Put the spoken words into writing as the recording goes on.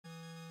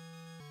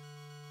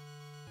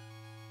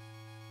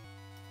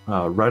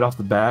Right off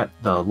the bat,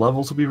 the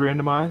levels will be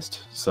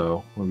randomized,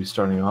 so we'll be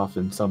starting off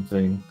in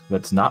something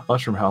that's not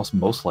Mushroom House,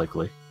 most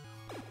likely.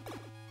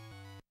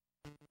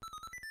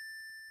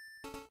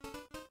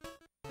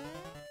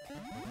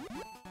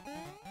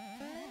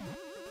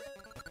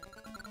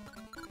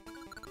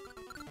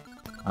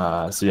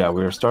 So yeah,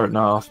 we're starting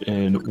off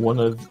in one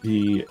of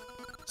the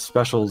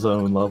special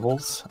zone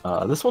levels.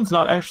 This one's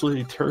not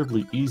actually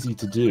terribly easy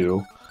to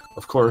do.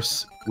 Of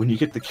course, when you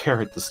get the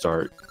carrot to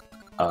start,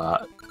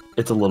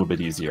 it's a little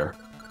bit easier.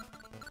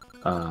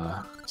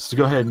 So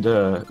go ahead and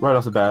right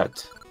off the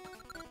bat,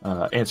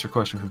 answer a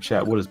question from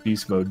chat. What does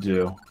Beast Mode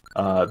do?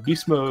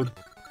 Beast Mode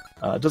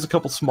does a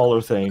couple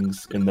smaller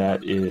things in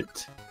that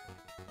it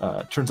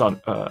turns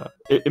on.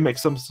 It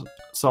makes some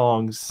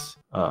songs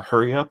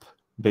hurry up.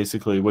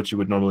 Basically, what you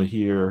would normally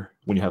hear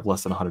when you have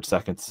less than 100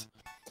 seconds.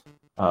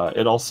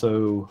 It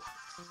also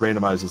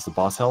randomizes the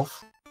boss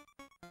health.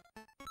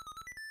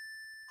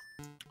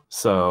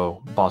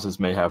 So bosses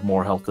may have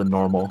more health than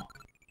normal.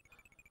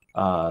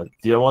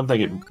 The one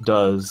thing it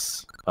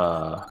does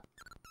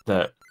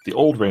that the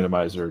old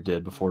randomizer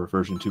did before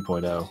version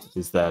 2.0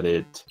 is that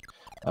it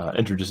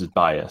introduces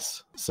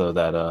bias, so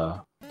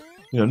that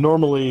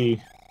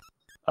normally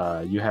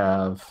you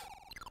have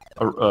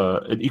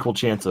an equal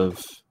chance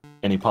of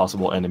any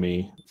possible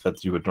enemy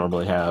that you would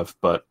normally have,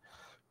 but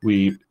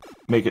we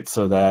make it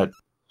so that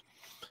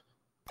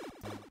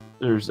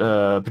there's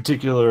a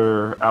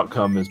particular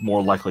outcome is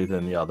more likely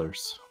than the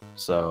others.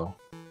 So,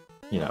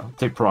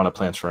 take piranha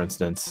plants for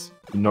instance.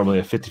 Normally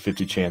a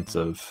 50-50 chance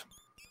of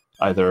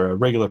either a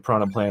regular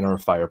piranha plant or a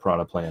fire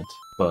piranha plant,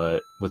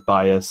 but with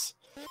bias,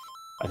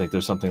 I think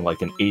there's something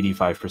like an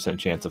 85%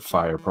 chance of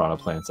fire piranha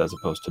plants as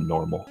opposed to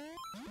normal.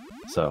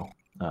 So,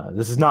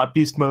 this is not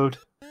beast mode.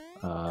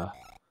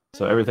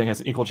 So everything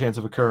has an equal chance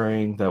of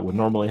occurring that would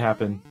normally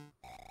happen.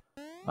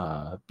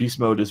 Beast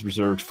mode is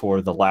reserved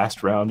for the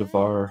last round of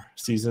our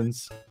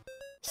seasons,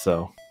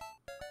 so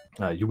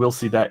you will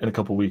see that in a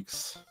couple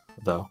weeks,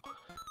 though.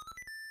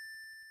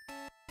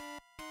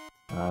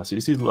 So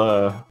you see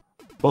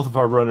both of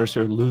our runners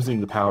here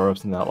losing the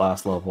power-ups in that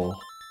last level.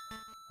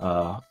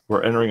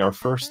 We're entering our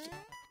first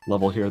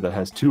level here that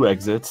has 2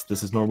 exits.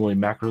 This is normally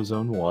Macro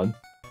Zone 1.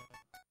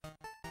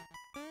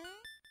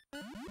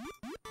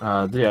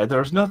 Yeah,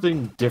 there's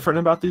nothing different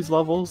about these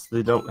levels.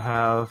 They don't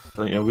have,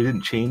 we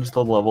didn't change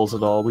the levels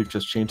at all. We've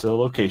just changed the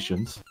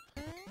locations.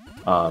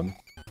 So,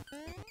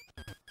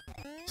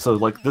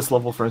 like, this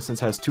level, for instance,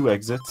 has 2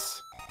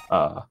 exits.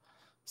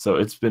 So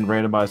it's been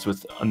randomized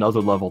with another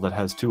level that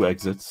has 2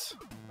 exits,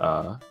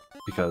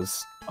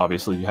 because,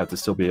 obviously, you have to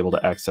still be able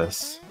to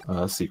access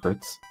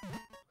secrets.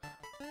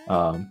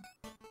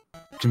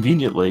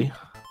 Conveniently,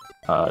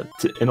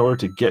 in order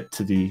to get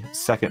to the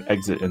second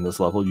exit in this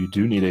level, you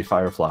do need a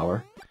fire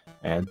flower.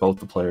 And both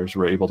the players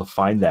were able to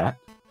find that.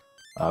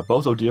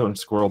 Both Odio and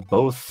Squirrel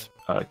both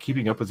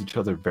keeping up with each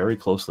other very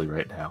closely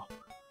right now.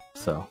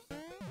 So,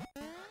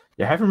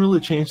 yeah, I haven't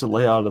really changed the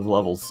layout of the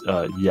levels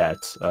yet.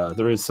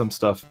 There is some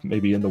stuff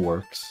maybe in the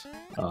works.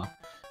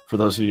 For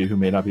those of you who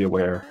may not be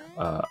aware,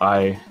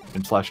 I,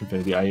 in Flash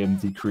Infinity, I am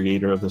the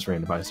creator of this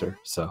randomizer,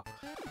 so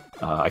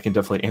I can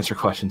definitely answer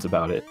questions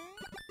about it.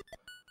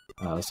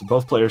 So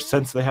both players,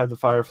 since they have the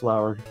fire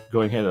flower,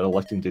 going ahead and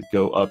electing to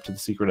go up to the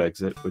secret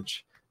exit,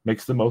 which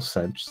makes the most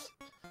sense.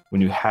 When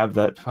you have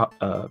that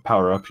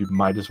power-up, you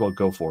might as well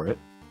go for it.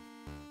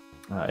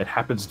 It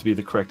happens to be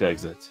the correct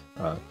exit.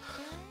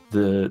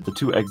 The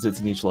 2 exits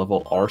in each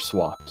level are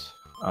swapped.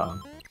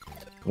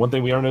 One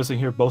thing we are noticing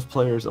here, both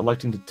players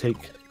electing to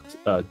take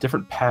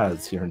different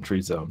paths here in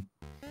Tree Zone.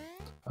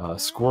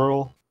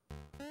 Squirrel,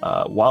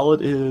 while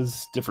it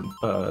is different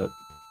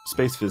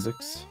space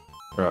physics,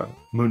 or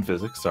moon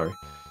physics, sorry,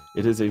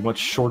 it is a much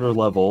shorter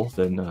level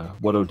than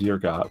what O'Deer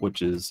got,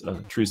 which is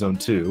Tree Zone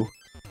 2.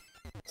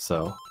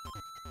 So,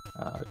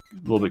 a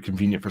little bit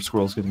convenient for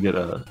Squirrel's going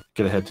to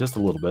get ahead just a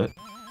little bit.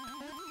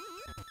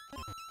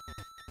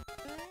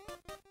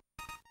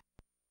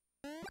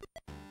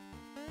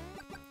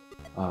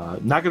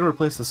 Not going to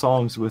replace the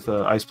songs with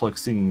Iceplug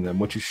singing them.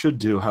 What you should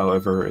do,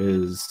 however,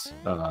 is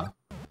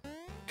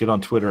get on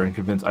Twitter and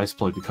convince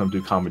Iceplug to come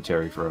do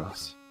commentary for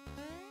us.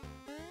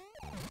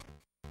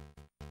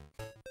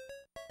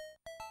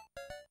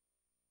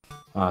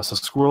 So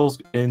Squirrel's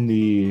in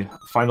the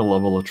final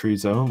level of Tree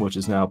Zone, which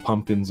is now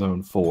Pumpkin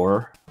Zone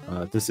 4.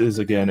 This is,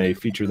 again, a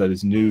feature that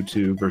is new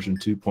to version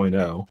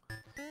 2.0,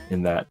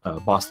 in that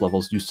boss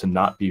levels used to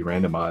not be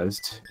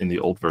randomized in the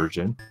old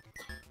version.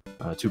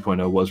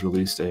 2.0 was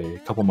released a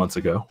couple months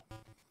ago.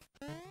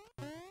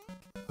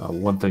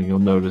 One thing you'll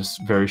notice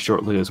very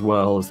shortly as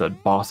well is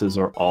that bosses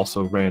are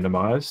also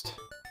randomized.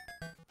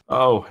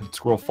 Oh, and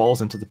Squirrel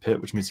falls into the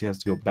pit, which means he has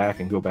to go back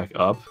and go back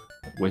up.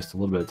 Waste a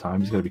little bit of time.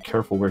 He's got to be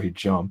careful where he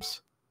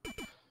jumps.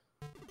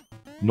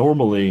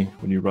 Normally,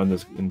 when you run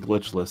this in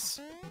glitchless,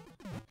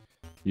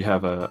 you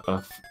have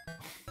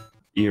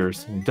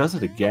ears. And he does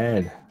it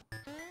again.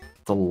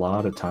 It's a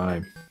lot of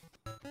time.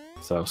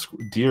 So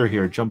Deer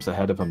here jumps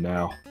ahead of him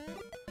now.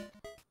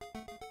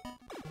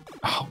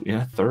 Oh,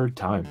 yeah, 3rd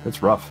time.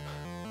 That's rough.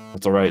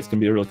 That's alright. It's going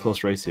to be a really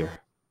close race here.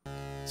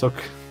 So,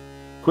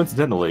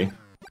 coincidentally,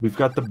 we've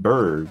got the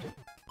bird.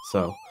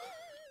 So,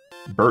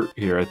 Bert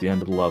here at the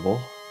end of the level.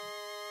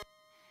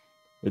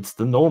 It's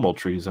the normal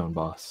tree zone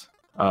boss.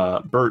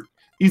 Bert,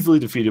 easily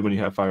defeated when you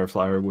have Fire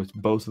Flower, which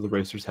both of the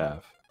racers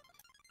have.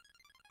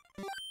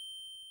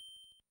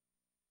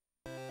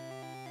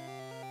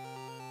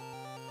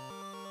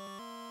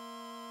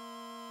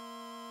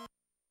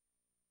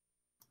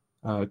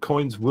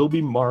 Coins will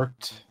be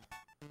marked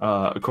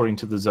according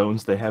to the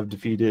zones they have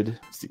defeated.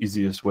 It's the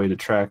easiest way to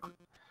track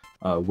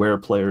where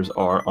players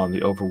are on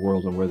the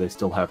overworld and where they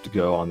still have to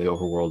go on the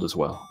overworld as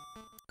well.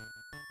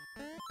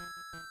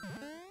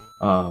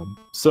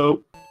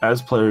 So,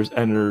 as players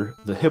enter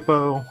the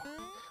hippo,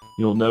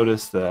 you'll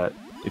notice that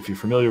if you're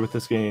familiar with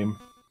this game,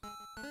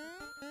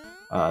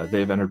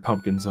 they've entered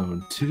Pumpkin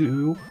Zone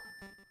 2,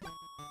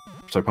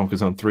 sorry, Pumpkin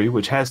Zone 3,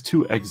 which has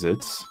 2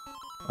 exits.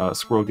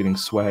 Squirrel getting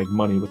swag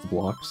money with the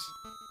blocks.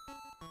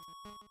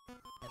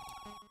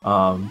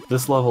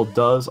 This level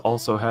does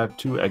also have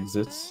 2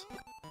 exits.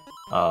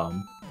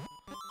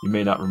 You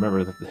may not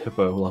remember that the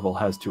hippo level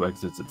has 2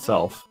 exits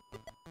itself.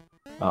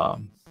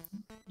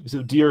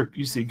 So Deer,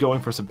 you see,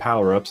 going for some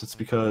power-ups, it's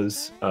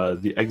because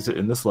the exit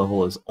in this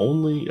level is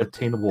only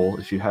attainable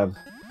if you have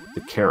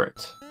the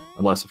carrot.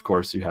 Unless, of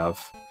course, you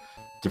have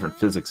different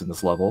physics in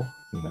this level,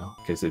 you know,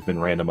 in case they've been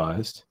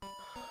randomized.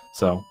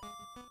 So,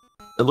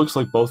 it looks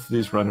like both of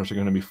these runners are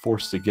going to be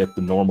forced to get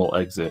the normal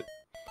exit,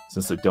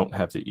 since they don't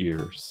have the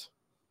ears.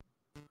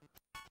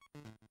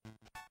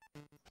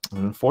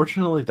 And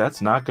unfortunately,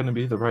 that's not going to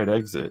be the right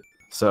exit.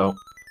 So,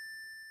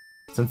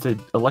 since they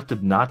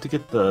elected not to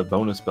get the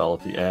bonus bell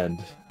at the end,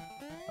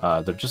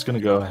 they're just going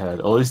to go ahead.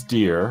 At least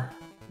Deer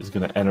is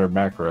going to enter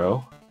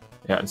Macro.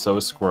 Yeah, and so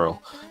is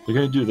Squirrel. They're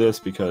going to do this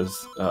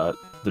because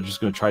they're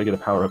just going to try to get a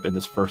power-up in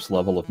this first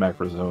level of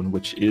Macro Zone,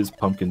 which is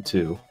Pumpkin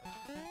 2.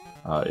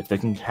 If they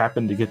can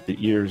happen to get the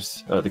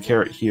ears, the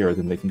carrot here,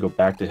 then they can go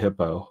back to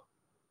Hippo.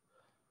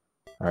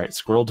 Alright,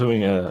 Squirrel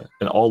doing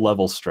an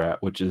all-level strat,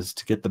 which is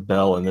to get the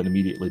bell and then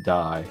immediately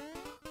die.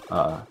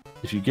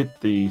 If you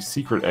get the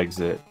secret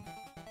exit...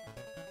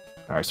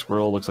 Alright,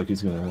 Squirrel looks like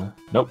he's gonna...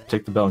 Nope,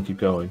 take the bell and keep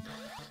going.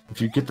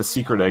 If you get the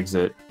secret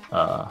exit,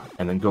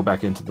 and then go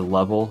back into the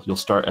level, you'll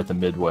start at the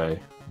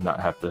midway, and not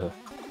have to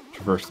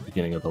traverse the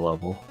beginning of the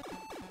level.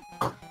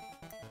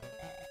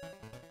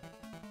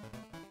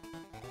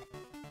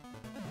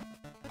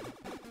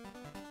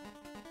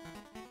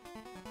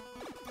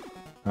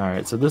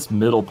 Alright, so this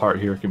middle part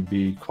here can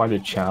be quite a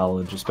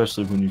challenge,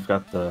 especially when you've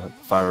got the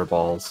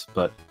fireballs,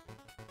 but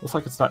looks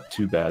like it's not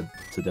too bad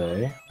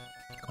today.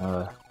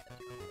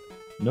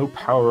 No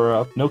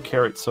power-up, no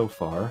carrot so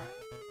far.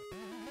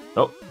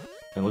 Oh,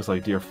 it looks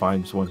like Deer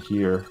finds one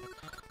here,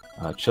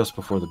 just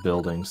before the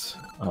buildings.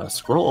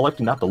 Squirrel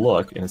electing not to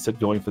look, and instead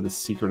going for the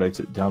secret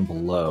exit down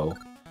below.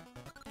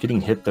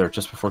 Getting hit there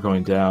just before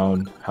going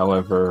down,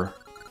 however,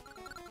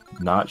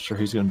 not sure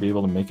he's going to be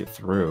able to make it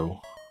through.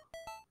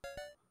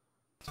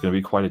 It's going to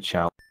be quite a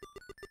challenge.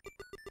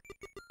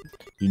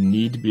 You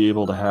need to be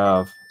able to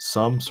have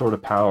some sort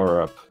of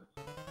power-up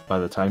by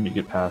the time you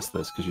get past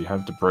this, because you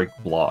have to break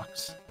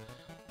blocks.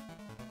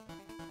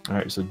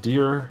 Alright, so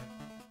Deer...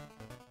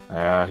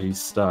 he's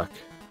stuck.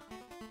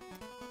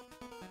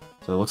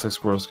 So it looks like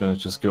Squirrel's going to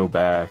just go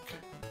back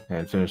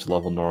and finish the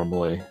level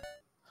normally.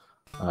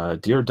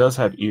 Deer does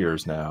have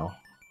ears now.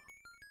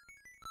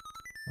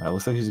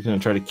 Looks like he's going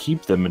to try to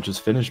keep them and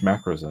just finish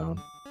Macro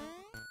Zone.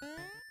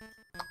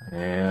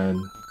 And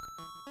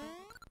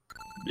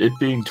it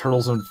being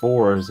Turtle Zone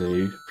 4 is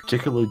a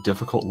particularly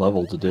difficult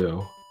level to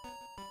do.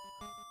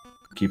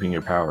 Keeping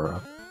your power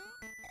up.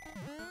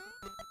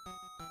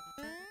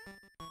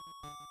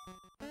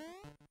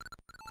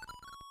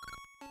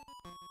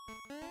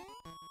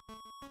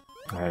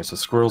 Alright, so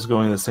Squirrel's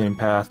going the same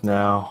path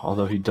now,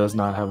 although he does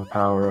not have a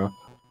power-up.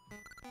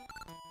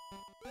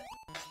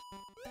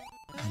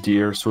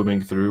 Deer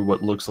swimming through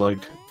what looks like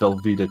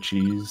Velveeta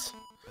cheese.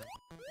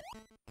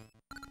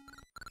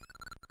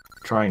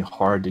 Trying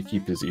hard to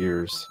keep his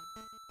ears.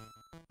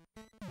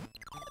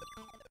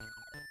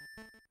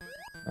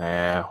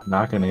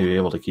 Not going to be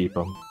able to keep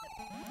them.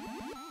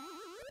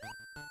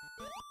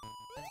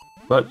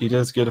 But he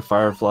does get a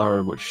Fire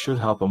Flower, which should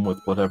help him with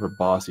whatever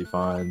boss he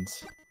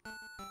finds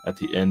at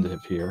the end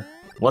of here.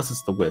 Unless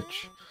it's the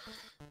Witch.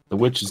 The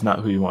Witch is not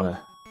who you want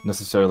to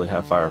necessarily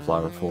have Fire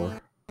Flower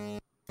for.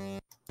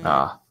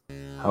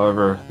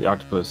 However, the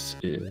Octopus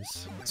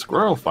is.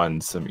 Squirrel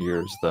finds some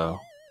ears, though.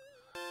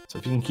 So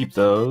if you can keep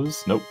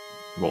those... Nope,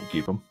 you won't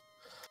keep them.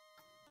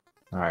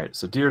 Alright,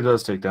 so Deer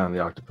does take down the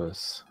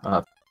Octopus.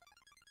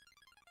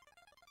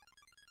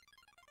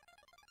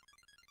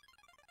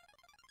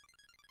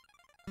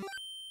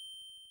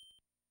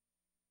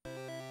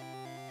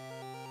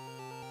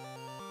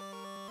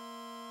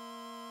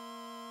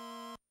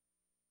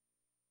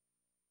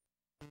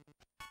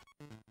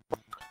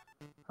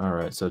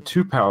 Alright, so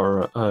 2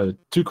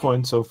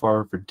 coins so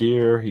far for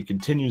Deer. He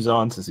continues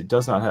on since he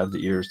does not have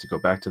the ears to go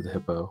back to the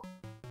Hippo.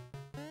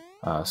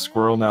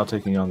 Squirrel now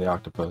taking on the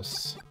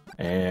Octopus.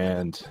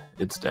 And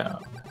it's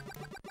down.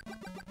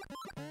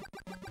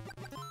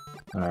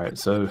 Alright,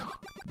 so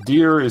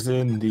Deer is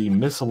in the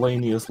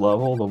miscellaneous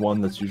level, the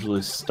one that's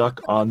usually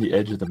stuck on the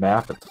edge of the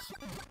map at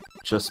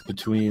just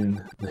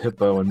between the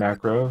hippo and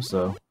macro,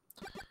 so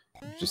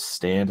just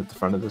stand at the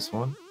front of this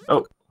one.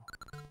 Oh!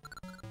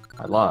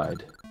 I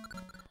lied.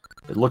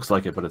 It looks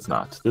like it, but it's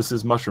not. This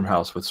is Mushroom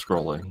House with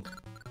scrolling.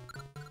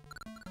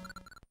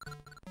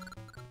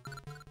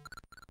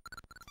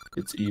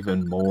 It's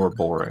even more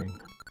boring.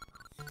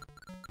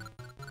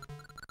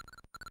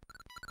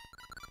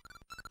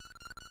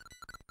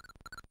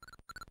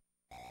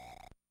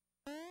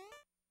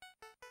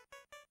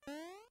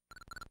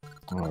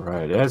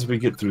 Alright, as we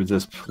get through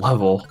this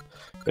level,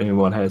 if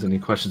anyone has any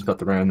questions about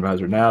the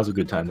randomizer, now's a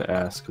good time to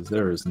ask, because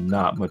there is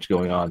not much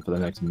going on for the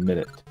next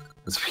minute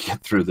as we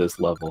get through this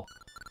level.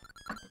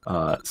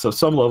 So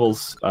some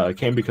levels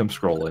can become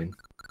scrolling,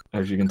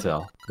 as you can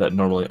tell, that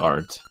normally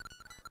aren't.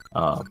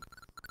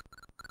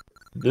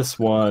 This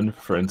one,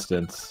 for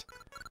instance,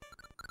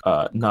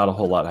 not a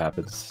whole lot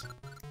happens.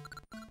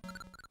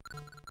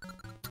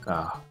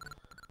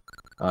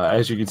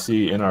 As you can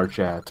see in our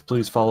chat,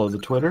 please follow the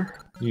Twitter.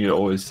 You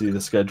always see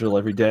the schedule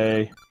every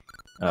day,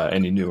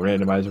 any new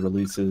randomizer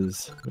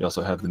releases. We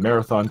also have the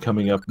marathon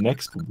coming up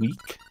next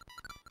week.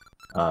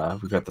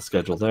 We've got the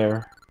schedule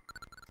there.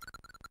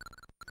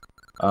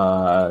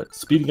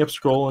 Speeding up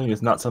scrolling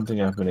is not something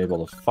I've been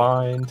able to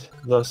find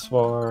thus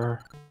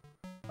far.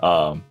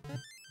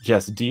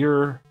 Yes,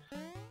 Deer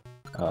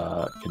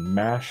can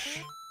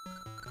mash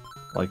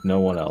like no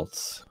one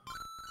else.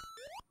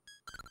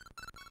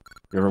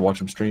 If you ever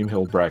watch him stream,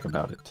 he'll brag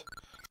about it.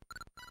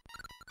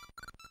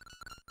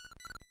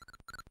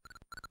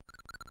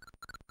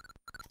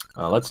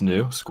 That's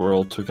new.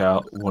 Squirrel took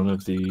out one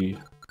of the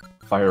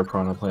Fire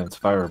Piranha Plant's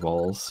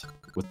fireballs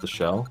with the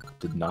shell.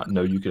 Did not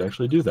know you could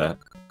actually do that.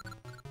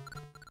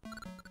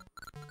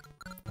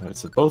 Alright,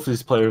 so both of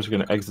these players are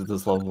going to exit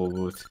this level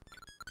with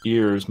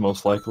ears,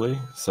 most likely,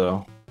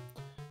 so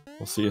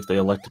we'll see if they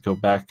elect to go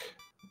back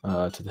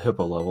to the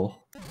hippo level.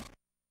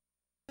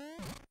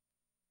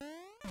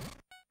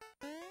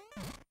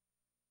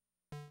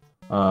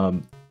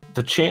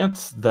 The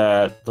chance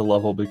that the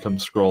level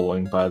becomes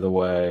scrolling, by the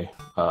way,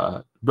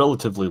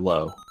 relatively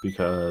low,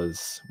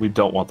 because we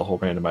don't want the whole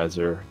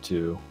randomizer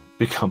to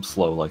become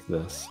slow like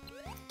this.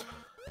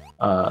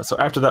 So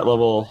after that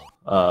level,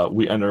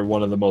 we enter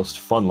one of the most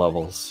fun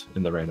levels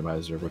in the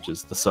randomizer, which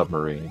is the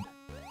submarine.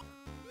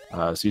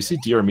 So you see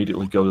Deer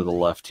immediately go to the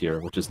left here,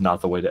 which is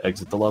not the way to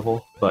exit the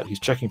level, but he's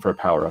checking for a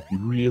power-up. You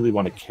really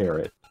want a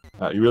carrot.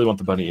 You really want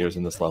the bunny ears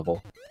in this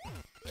level.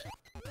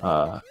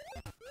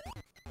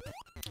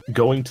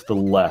 Going to the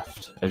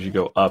left as you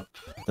go up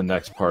the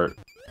next part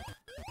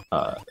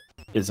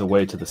is a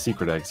way to the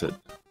secret exit,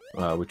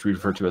 which we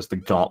refer to as the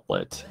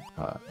gauntlet.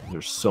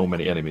 There's so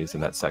many enemies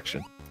in that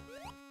section.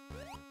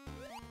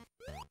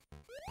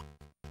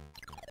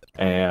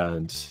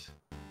 And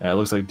it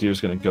looks like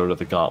Deer's going to go to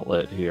the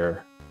gauntlet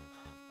here.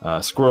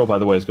 Squirrel, by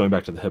the way, is going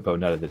back to the hippo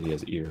now that he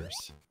has ears.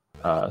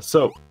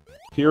 So,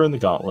 here in the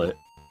gauntlet,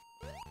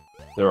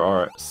 there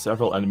are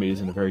several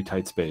enemies in a very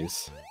tight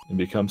space. It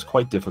becomes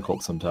quite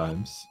difficult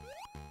sometimes.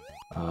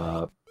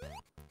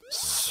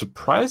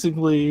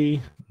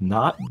 Surprisingly,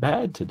 not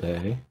bad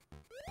today.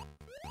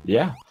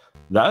 Yeah,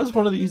 that is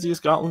one of the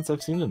easiest gauntlets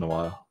I've seen in a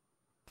while.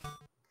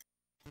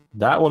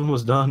 That one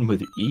was done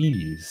with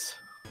ease.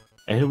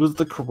 And it was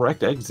the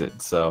correct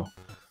exit, so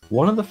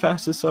one of the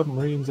fastest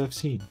submarines I've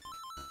seen.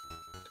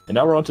 And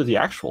now we're on to the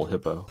actual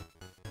hippo.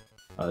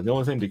 The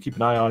only thing to keep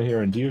an eye on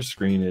here in Deer's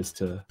screen is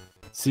to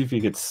see if he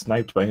gets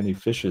sniped by any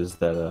fishes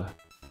that, or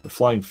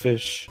flying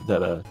fish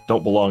that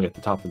don't belong at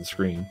the top of the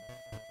screen.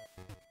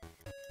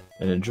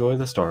 And enjoy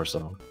the star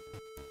song.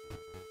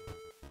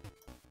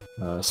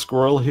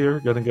 Squirrel here,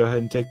 gonna go ahead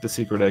and take the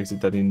secret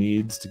exit that he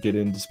needs to get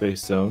into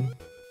Space Zone.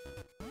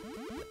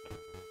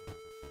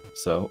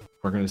 So,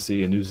 we're going to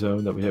see a new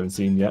zone that we haven't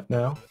seen yet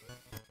now.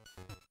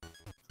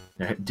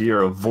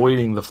 Deer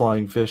avoiding the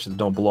flying fish that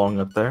don't belong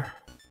up there.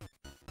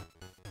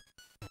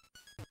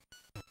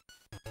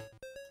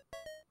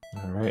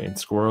 Alright, and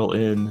Squirrel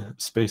in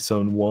Space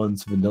Zone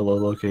 1's vanilla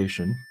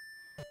location.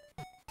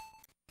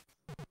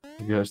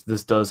 Because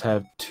this does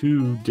have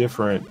two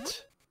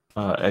different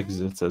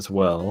exits as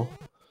well.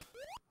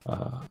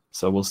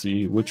 So we'll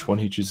see which one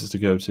he chooses to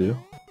go to.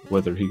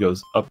 Whether he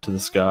goes up to the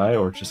sky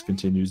or just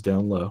continues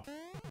down low.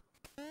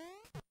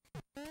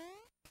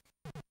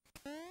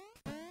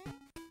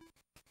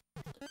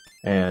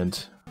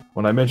 And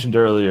when I mentioned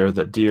earlier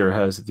that Deer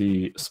has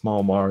the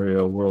Small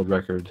Mario world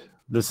record,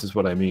 this is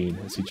what I mean,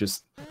 as he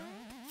just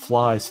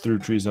flies through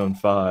Tree Zone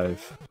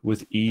 5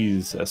 with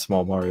ease as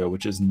Small Mario,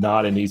 which is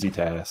not an easy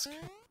task.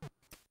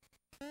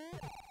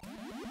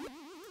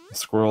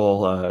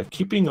 Squirrel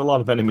keeping a lot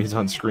of enemies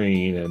on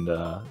screen, and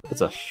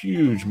it's a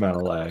huge amount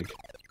of lag.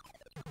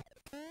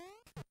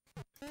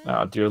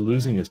 Deer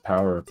losing his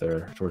power up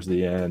there towards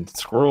the end.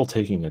 Squirrel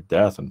taking a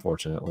death,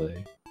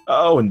 unfortunately.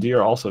 Oh, and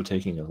Deer also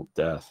taking a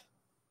death.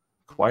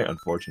 Quite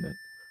unfortunate.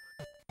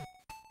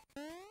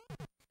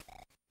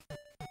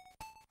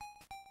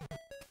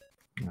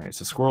 Alright,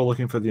 so Squirrel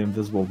looking for the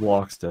invisible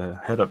blocks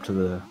to head up to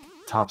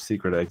top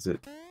secret exit.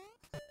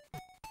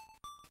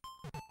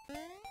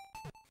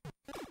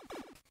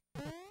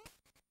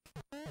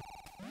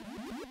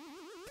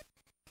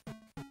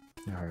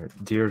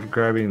 Alright, Deer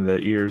grabbing the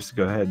ears,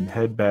 go ahead and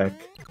head back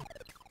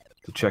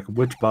to check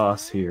which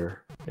boss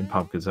here in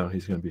Pumpkin Zone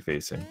he's going to be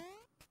facing.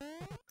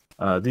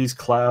 These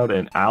Cloud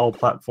and Owl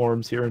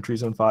platforms here in Tree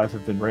Zone 5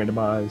 have been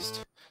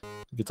randomized.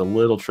 It gets a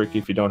little tricky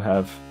if you don't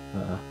have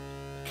a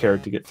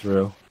carrot to get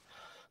through.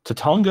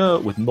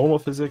 Tatonga with normal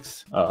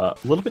physics, a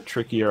little bit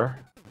trickier.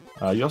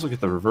 You also get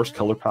the reverse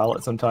color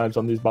palette sometimes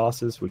on these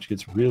bosses, which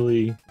gets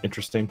really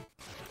interesting.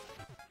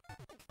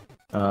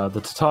 The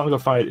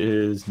Tatonga fight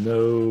is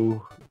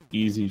no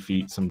easy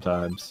feat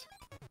sometimes.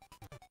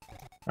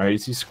 Alright, you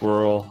see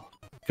Squirrel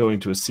going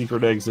to a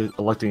secret exit,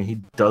 electing he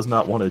does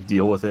not want to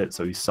deal with it,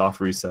 so he soft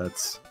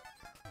resets.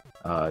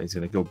 He's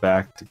going to go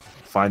back to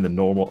find the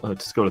normal,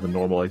 just go to the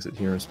normal exit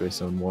here in Space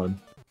Zone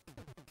 1.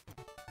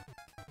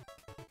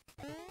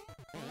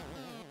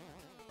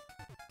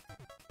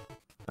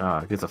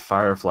 Gets a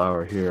fire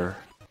flower here.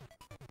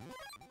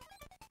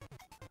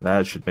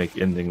 That should make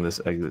ending this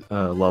exit,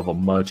 level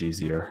much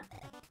easier.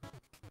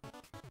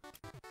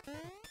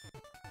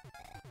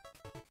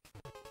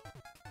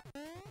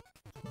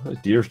 The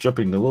deer's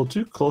jumping a little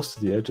too close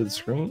to the edge of the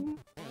screen.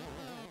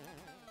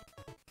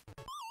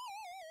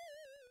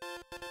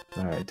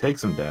 Alright,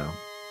 takes him down.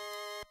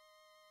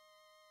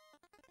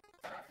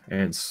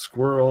 And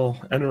Squirrel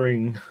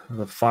entering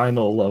the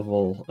final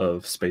level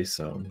of Space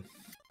Zone.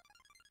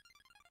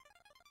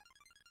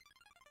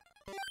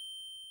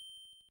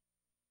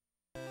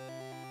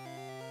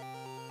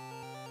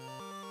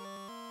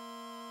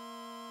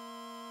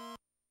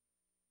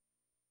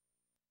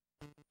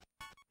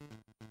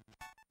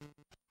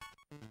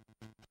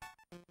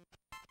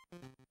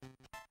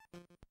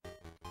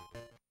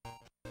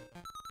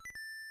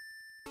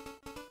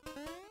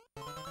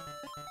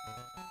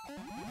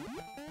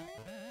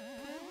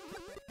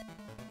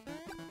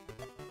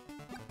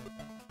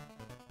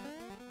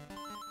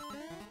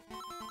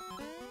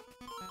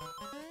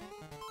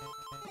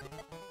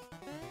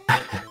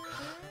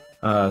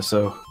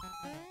 So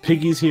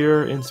Piggy's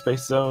here in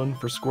Space Zone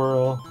for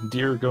Squirrel.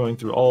 Deer going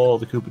through all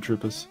the Koopa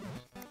Troopas.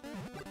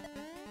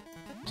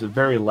 It's a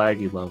very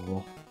laggy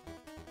level.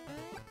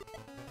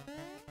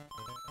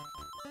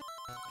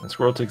 And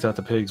Squirrel takes out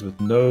the pigs with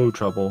no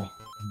trouble.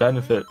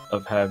 Benefit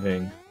of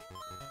having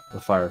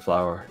the fire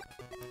flower.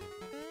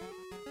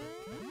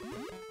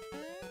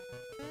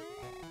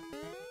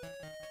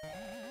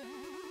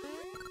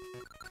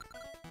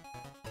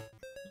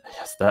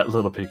 Yes, that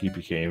little piggy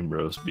became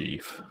roast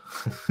beef.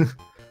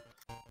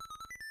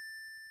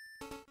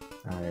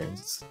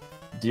 Alright,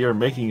 Deer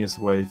making his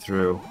way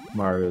through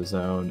Mario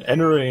Zone,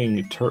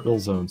 entering Turtle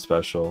Zone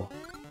Special,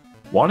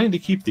 wanting to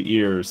keep the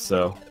ears,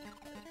 so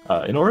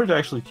in order to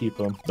actually keep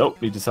them, nope,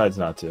 he decides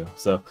not to.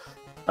 So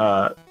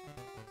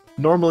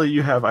normally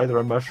you have either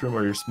a mushroom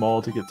or you're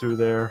small to get through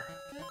there.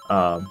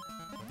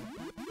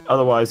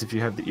 Otherwise, if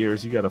you have the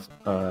ears, you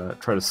gotta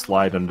try to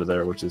slide under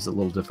there, which is a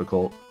little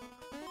difficult.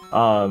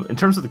 In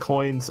terms of the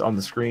coins on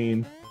the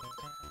screen,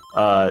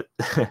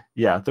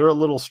 yeah, they're a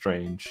little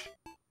strange.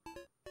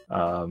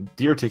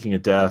 Deer taking a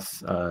death.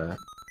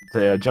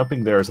 The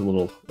jumping there is a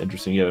little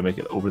interesting. You gotta make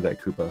it over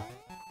that Koopa.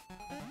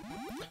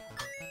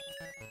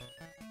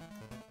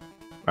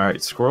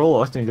 Alright, Squirrel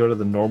electing to go to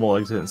the normal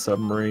exit in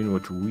Submarine,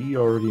 which we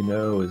already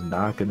know is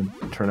not going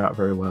to turn out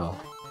very well.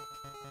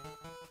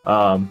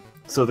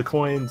 So the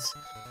coins,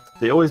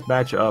 they always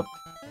match up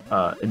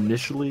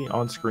initially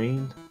on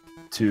screen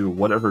to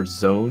whatever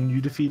zone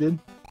you defeated.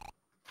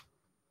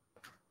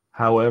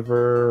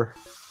 However,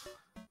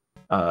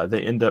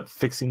 they end up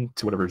fixing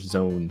to whatever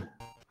zone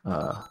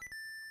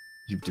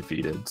you've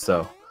defeated.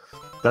 So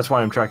that's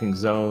why I'm tracking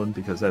zone,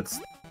 because that's,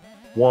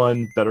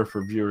 one, better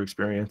for viewer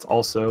experience.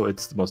 Also,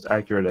 it's the most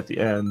accurate at the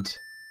end.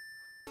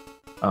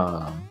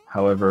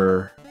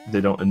 However, they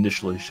don't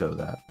initially show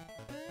that.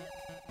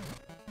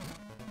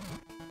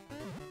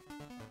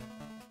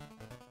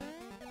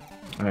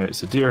 Alright,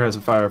 so Deer has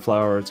a fire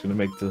flower. It's going to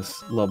make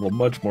this level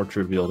much more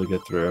trivial to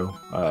get through.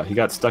 He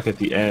got stuck at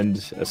the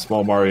end as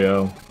Small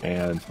Mario,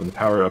 and when the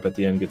power-up at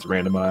the end gets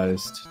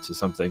randomized to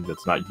something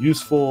that's not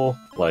useful,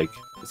 like,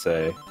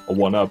 say, a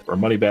 1-up or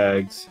money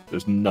bags,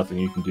 there's nothing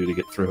you can do to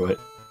get through it.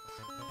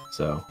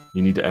 So,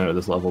 you need to enter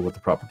this level with the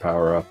proper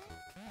power-up.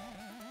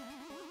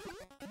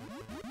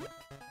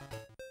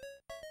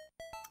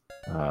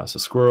 So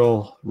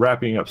Squirrel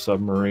wrapping up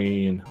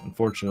Submarine,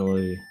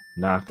 unfortunately,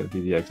 not going to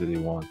be the exit he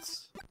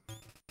wants.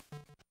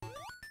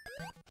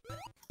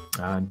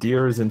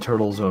 Deer is in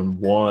Turtle Zone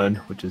 1,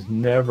 which is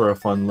never a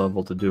fun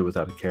level to do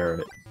without a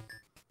carrot.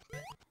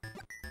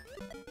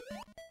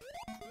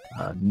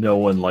 No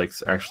one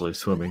likes actually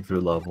swimming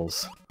through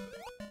levels.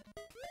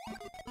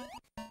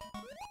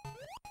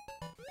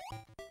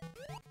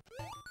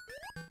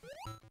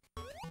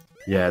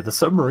 Yeah, the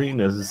Submarine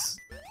is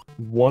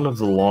one of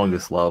the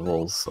longest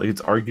levels. Like,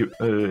 it's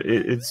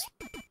it's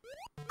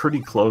pretty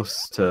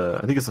close to,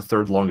 I think it's the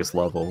third longest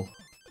level.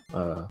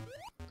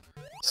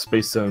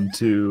 Space Zone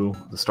 2,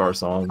 the Star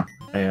Song,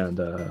 and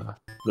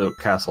the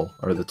Castle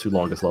are the 2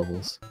 longest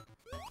levels.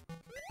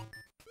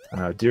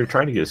 Deer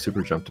trying to get a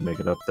super jump to make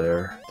it up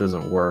there.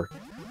 Doesn't work.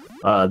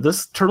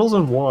 This Turtle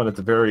Zone 1 at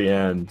the very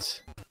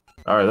end...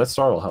 Alright, that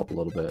star will help a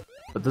little bit.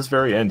 But this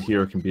very end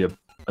here can be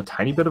a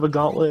tiny bit of a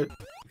gauntlet,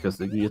 because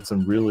they get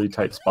some really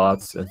tight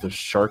spots, and if there's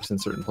sharks in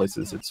certain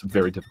places, it's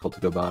very difficult to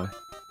go by.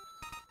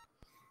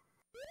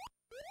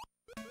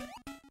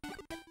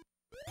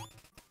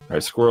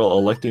 Alright, Squirrel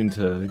electing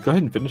to go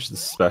ahead and finish the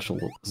special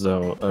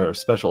zone, or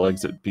special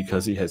exit,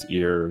 because he has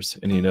ears,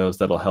 and he knows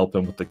that'll help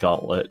him with the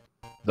gauntlet.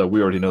 Though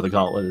we already know the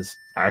gauntlet is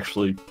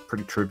actually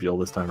pretty trivial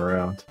this time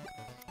around.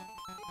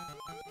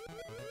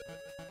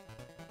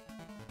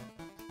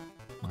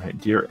 Alright,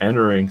 Deer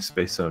entering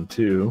Space Zone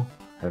 2,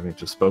 having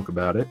just spoke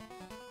about it.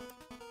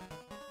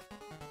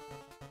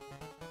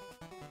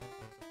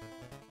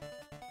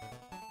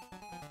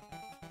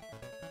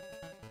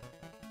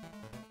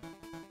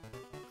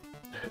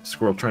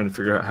 Squirrel trying to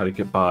figure out how to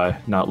get by,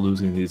 not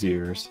losing these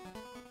ears.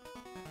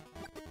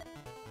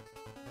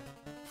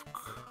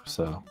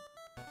 So,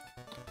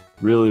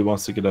 really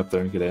wants to get up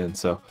there and get in.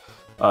 So,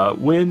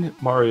 when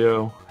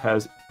Mario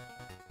has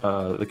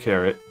the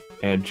carrot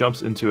and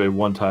jumps into a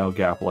one-tile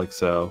gap like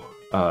so,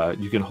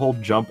 you can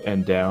hold jump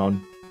and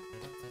down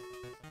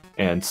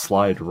and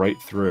slide right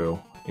through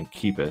and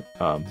keep it.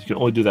 You can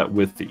only do that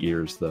with the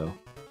ears, though.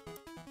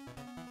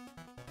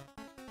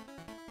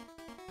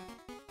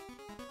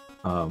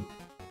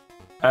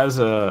 As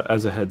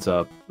a heads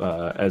up,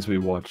 as we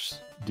watch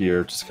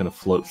Deer just kind of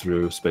float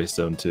through Space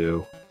Zone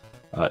 2,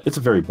 it's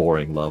a very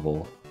boring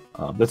level.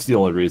 That's the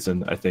only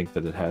reason I think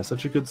that it has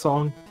such a good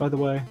song, by the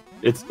way.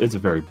 It's a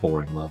very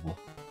boring level.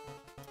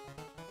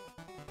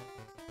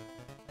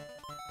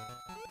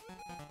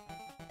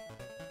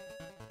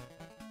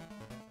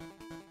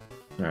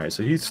 Alright,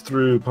 so he's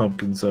through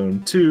Pumpkin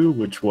Zone 2,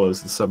 which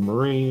was the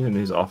submarine, and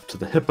he's off to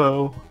the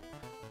hippo.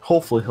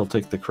 Hopefully he'll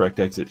take the correct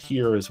exit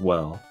here as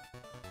well.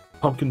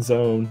 Pumpkin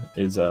Zone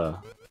is,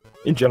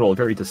 in general, a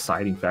very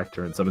deciding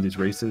factor in some of these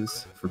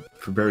races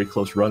for very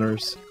close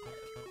runners.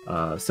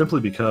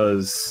 Simply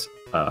because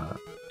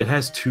it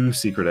has 2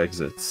 secret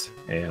exits,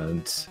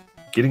 and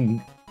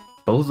getting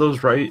both of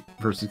those right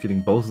versus getting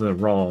both of them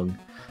wrong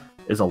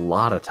is a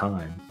lot of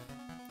time.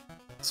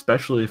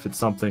 Especially if it's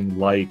something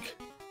like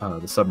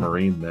the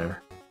submarine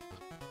there.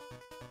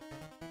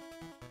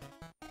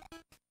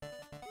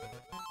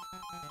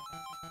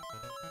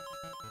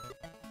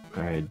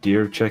 Alright,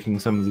 Deer checking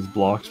some of these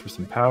blocks for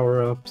some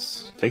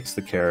power-ups. Takes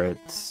the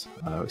carrots.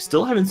 We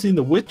still haven't seen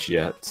the witch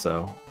yet,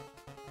 so...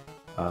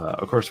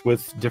 of course,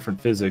 with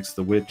different physics,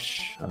 the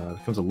witch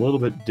becomes a little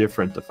bit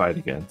different to fight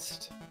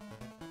against.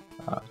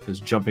 Because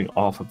jumping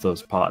off of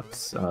those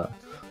pots, a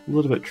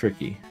little bit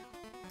tricky.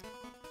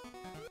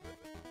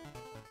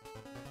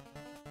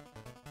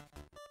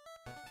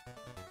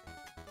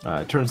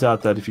 It turns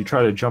out that if you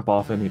try to jump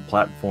off any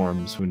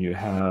platforms when you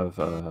have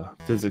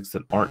physics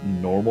that aren't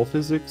normal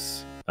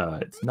physics,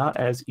 it's not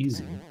as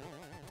easy.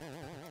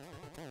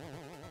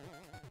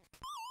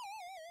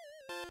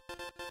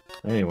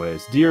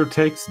 Anyways, Deer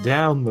takes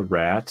down the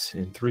rat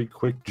in 3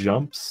 quick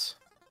jumps,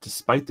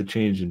 despite the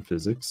change in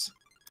physics.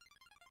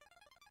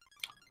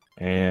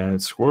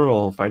 And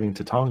Squirrel fighting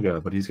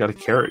Tatonga, but he's got a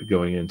carrot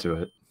going into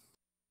it.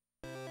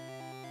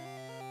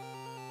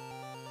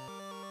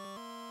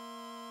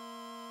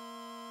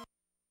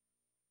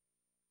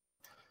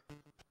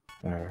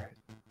 Alright.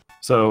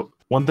 So,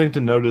 one thing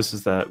to notice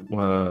is that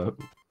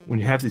when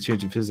you have the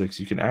change in physics,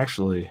 you can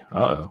actually...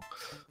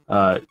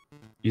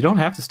 you don't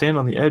have to stand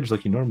on the edge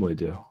like you normally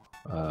do.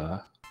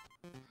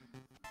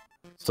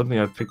 Something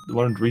I've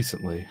learned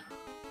recently.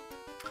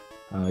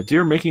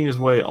 Deer making his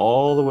way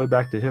all the way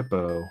back to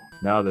Hippo,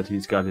 now that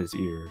he's got his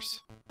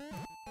ears.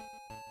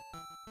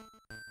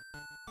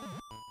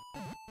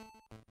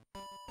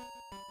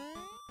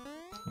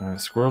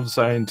 Squirrel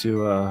deciding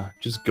to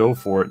just go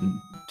for it, and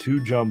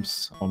 2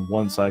 jumps on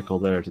 1 cycle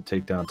there to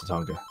take down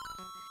Tatonga.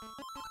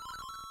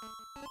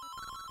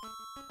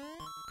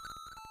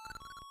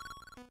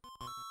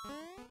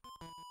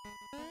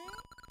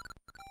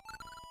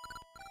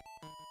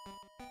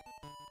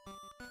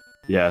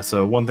 Yeah,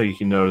 so one thing you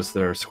can notice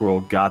there,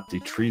 Squirrel got the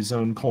Tree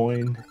Zone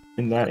coin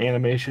in that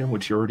animation,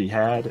 which he already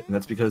had, and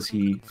that's because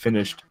he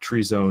finished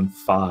Tree Zone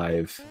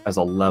 5 as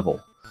a level.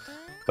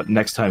 But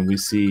next time we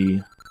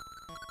see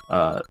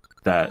the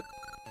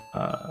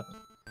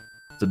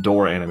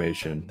door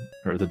animation,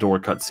 or the door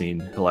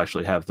cutscene, he'll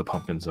actually have the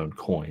Pumpkin Zone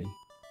coin.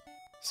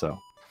 So,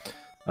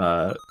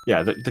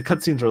 yeah, the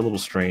cutscenes are a little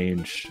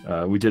strange.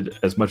 We did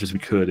as much as we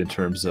could in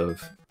terms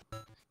of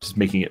just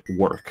making it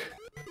work.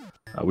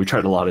 We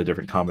tried a lot of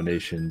different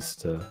combinations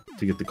to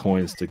get the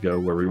coins to go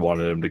where we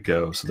wanted them to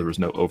go, so there was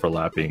no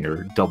overlapping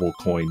or double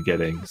coin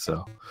getting,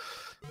 so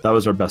that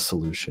was our best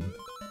solution.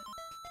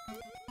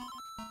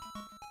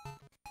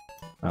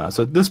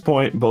 So at this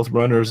point, both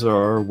runners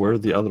are where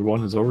the other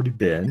one has already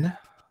been.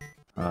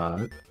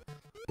 We're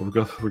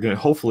going to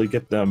hopefully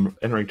get them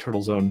entering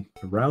Turtle Zone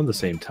around the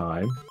same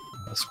time.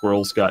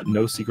 Squirrel's got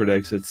no secret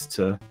exits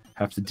to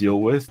have to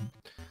deal with.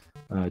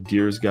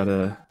 Deer's got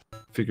to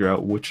figure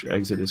out which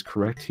exit is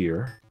correct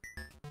here.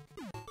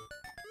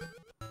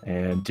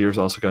 And Deer's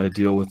also got to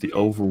deal with the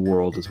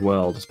overworld as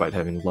well, despite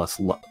having less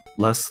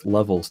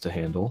levels to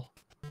handle.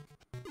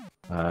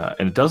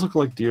 And it does look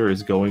like Deer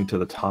is going to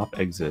the top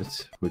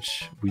exit,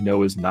 which we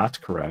know is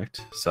not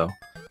correct, so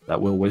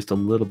that will waste a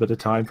little bit of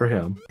time for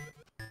him.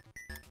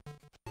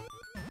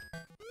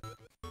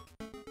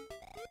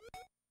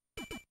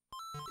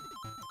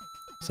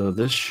 So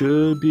this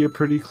should be a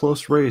pretty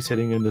close race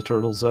heading into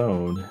Turtle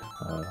Zone,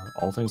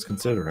 all things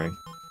considering.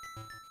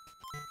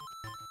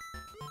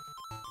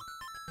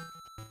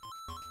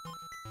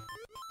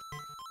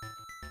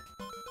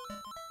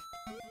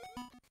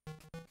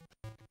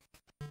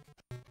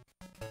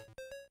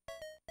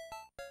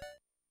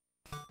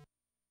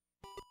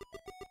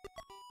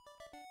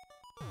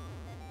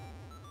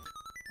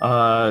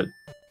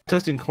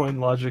 Testing coin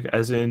logic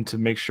as in to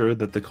make sure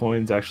that the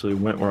coins actually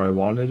went where I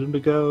wanted them to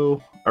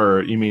go?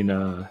 Or you mean,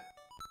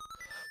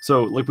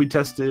 so like we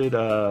tested,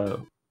 so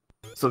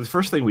the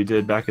first thing we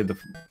did back in the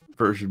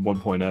version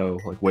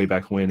 1.0, like way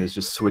back when, is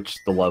just switch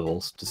the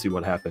levels to see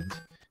what happened.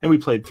 And we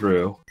played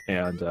through,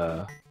 and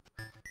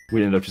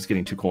we ended up just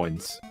getting 2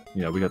 coins.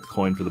 You know, we got the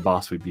coin for the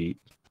boss we beat,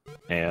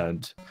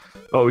 and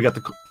we got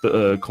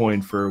the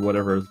coin for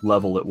whatever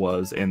level it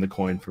was, and the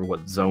coin for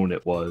what zone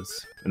it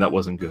was, and that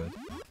wasn't good.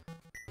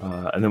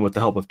 And then with the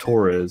help of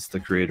Torres, the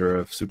creator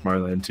of Super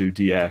Mario Land 2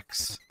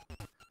 DX,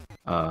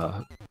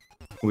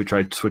 we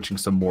tried switching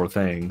some more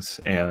things,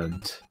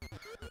 and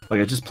like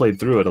I just played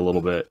through it a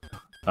little bit.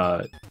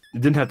 You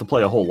didn't have to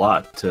play a whole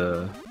lot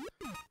to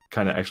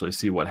kind of actually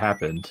see what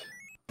happened.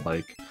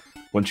 Like,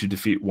 once you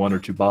defeat 1 or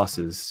 2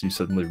 bosses, you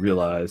suddenly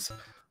realize,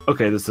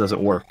 okay, this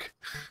doesn't work.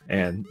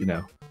 And, you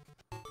know,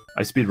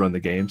 I speedrun the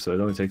game, so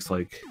it only takes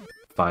like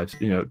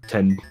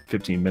 10,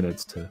 15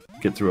 minutes to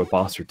get through a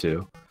boss or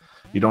 2.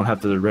 You don't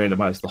have to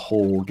randomize the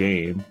whole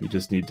game, you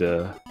just need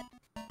to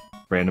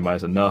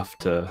randomize enough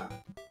to,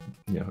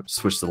 you know,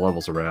 switch the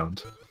levels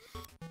around.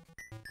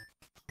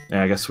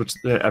 And I guess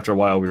after a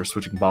while we were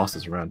switching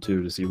bosses around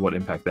too to see what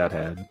impact that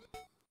had.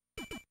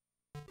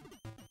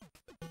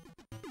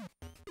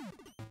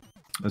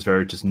 It's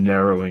very just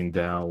narrowing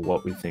down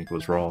what we think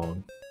was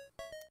wrong.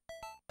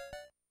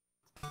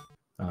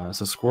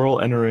 So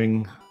Squirrel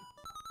entering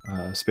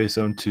Space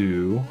Zone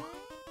 2,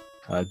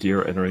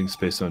 Deer entering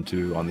Space Zone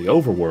 2 on the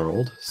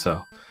overworld,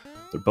 so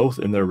they're both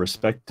in their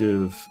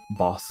respective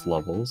boss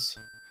levels.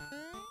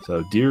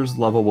 So Deer's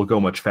level will go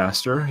much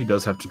faster. He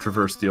does have to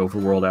traverse the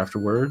overworld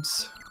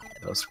afterwards.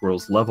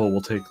 Squirrel's level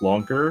will take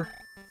longer.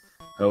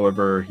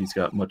 However, he's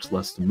got much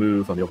less to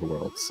move on the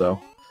overworld. So,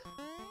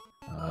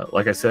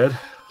 like I said,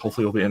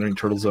 hopefully we'll be entering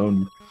Turtle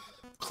Zone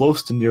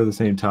close to near the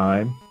same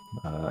time.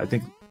 I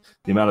think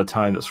the amount of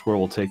time that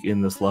Squirrel will take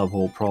in this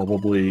level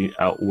probably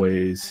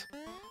outweighs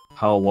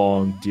how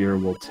long Deer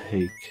will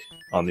take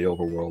on the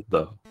overworld,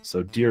 though.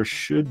 So Deer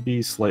should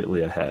be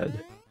slightly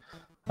ahead.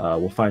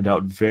 We'll find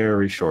out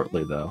very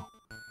shortly, though.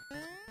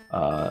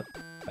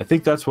 I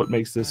think that's what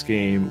makes this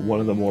game one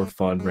of the more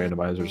fun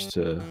randomizers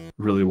to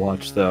really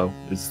watch, though,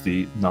 is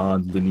the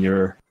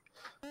non-linear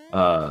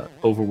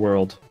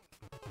overworld.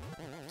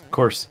 Of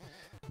course,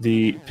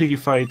 the piggy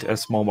fight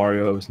as Small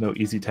Mario is no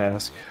easy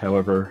task.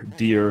 However,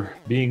 Deer,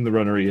 being the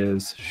runner he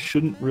is,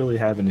 shouldn't really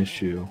have an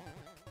issue.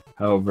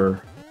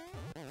 However,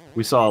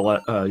 we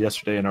saw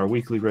yesterday in our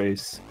weekly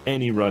race,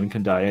 any run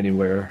can die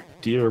anywhere.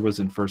 Deer was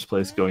in first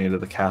place going into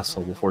the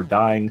castle before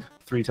dying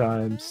 3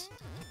 times.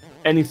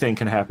 Anything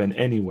can happen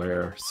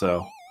anywhere,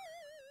 so...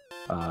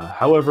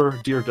 however,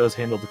 Deer does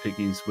handle the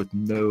piggies with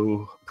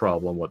no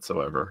problem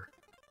whatsoever.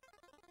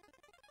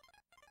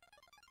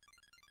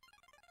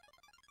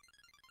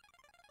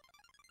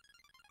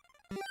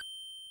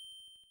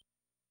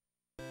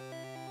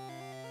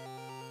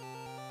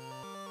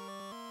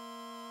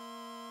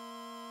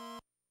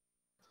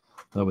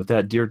 With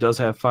that, Deer does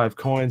have 5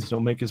 coins, and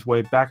he'll make his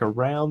way back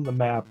around the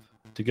map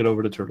to get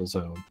over to Turtle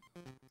Zone.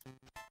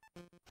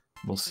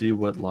 We'll see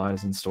what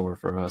lies in store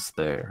for us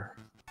there.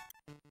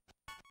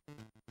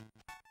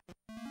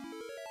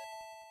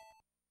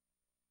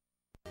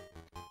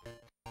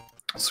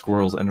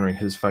 Squirrel's entering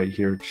his fight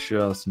here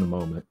just in a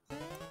moment.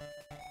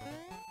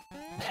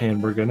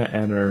 And we're gonna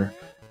enter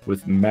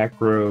with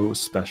Macro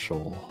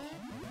Special.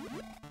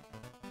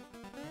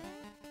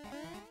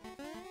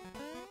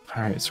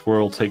 Alright,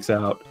 Squirrel takes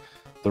out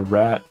the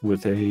rat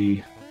with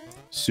a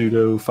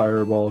pseudo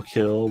fireball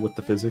kill with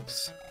the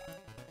physics.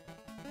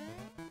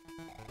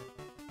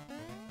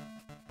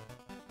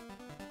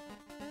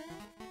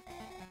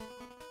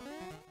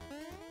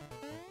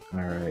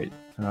 Alright,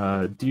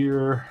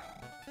 Deer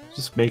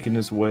just making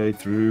his way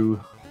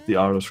through the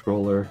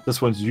auto-scroller.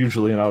 This one's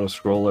usually an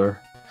auto-scroller.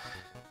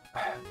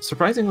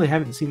 Surprisingly,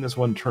 haven't seen this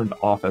one turned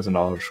off as an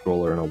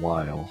auto-scroller in a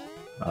while.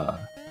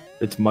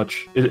 It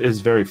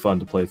is very fun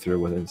to play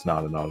through when it's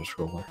not an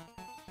auto-scroller.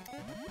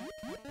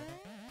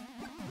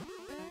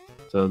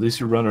 So these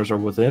 2 runners are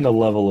within a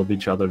level of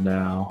each other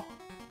now.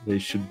 They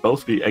should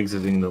both be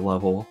exiting the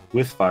level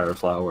with Fire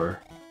Flower.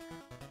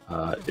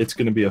 It's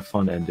going to be a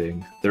fun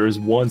ending. There is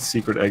one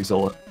secret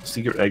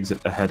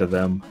exit ahead of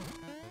them,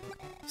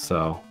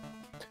 so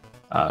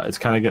it's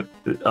kind of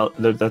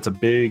that's a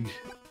big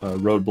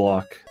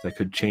roadblock that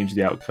could change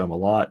the outcome a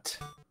lot.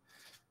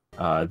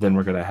 Then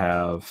we're going to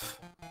have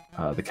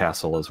the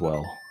castle as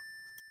well.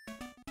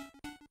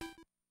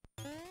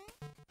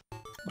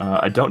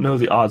 I don't know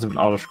the odds of an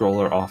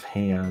auto-scroller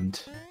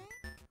offhand.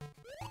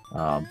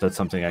 That's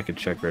something I could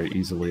check very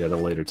easily at a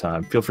later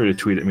time. Feel free to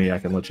tweet at me, I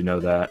can let you know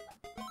that.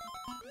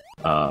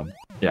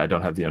 Yeah, I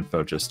don't have the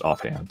info just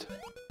offhand.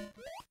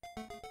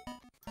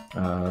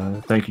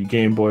 Thank you,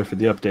 Game Boy, for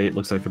the update.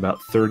 Looks like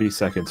about 30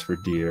 seconds for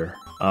Deer.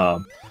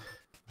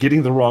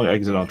 Getting the wrong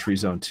exit on Tree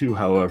Zone 2,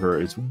 however,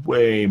 is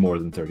way more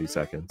than 30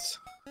 seconds.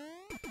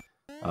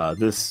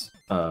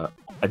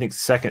 I think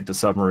second to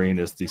Submarine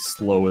is the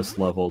slowest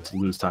level to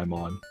lose time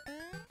on,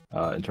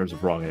 in terms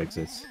of wrong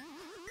exits.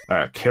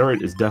 Alright,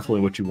 Carrot is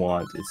definitely what you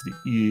want. It's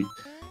the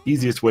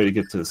easiest way to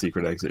get to the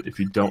secret exit. If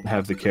you don't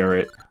have the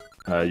carrot,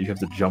 you have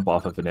to jump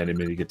off of an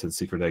enemy to get to the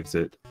secret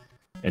exit.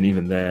 And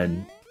even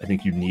then, I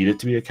think you need it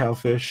to be a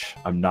cowfish.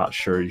 I'm not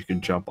sure you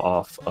can jump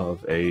off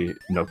of a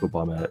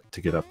Nokobomb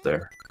to get up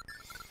there.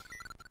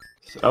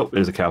 So, oh, it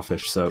is a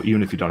cowfish, so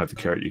even if you don't have the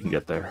carrot, you can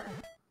get there.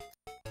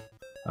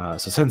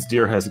 So since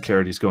Deer has the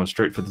carrot, he's going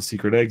straight for the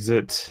secret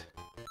exit.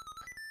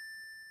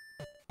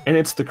 And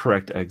it's the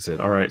correct exit.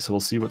 Alright, so we'll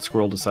see what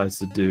Squirrel decides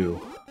to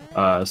do.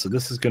 So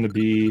this is going to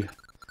be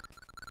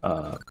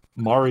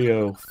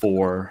Mario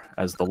 4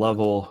 as the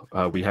level.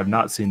 We have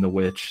not seen the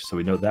witch, so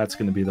we know that's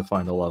going to be the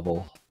final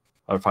level,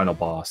 our final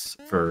boss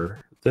for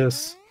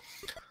this.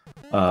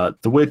 The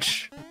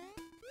witch,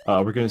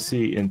 we're going to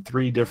see in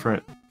 3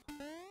 different...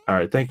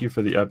 Alright, thank you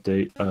for the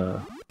update.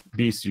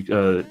 Beast, you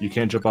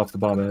can jump off the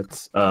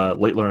bombettes.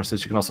 Late learner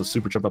says you can also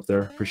super jump up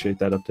there. Appreciate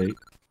that update.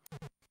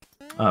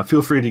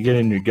 Feel free to get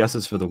in your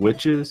guesses for the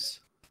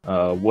witches.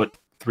 What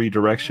 3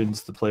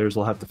 directions the players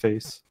will have to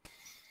face.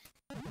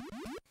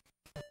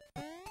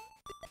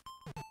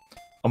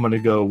 I'm gonna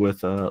go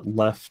with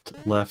left,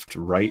 left,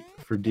 right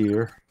for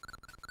Deer.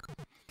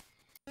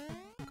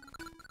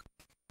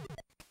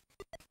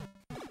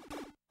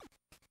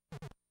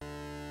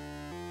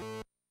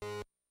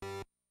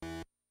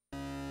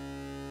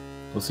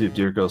 We'll see if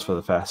Deer goes for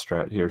the fast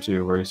strat here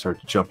too, where he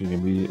starts jumping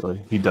immediately.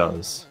 He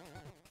does.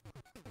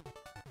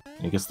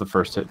 And he gets the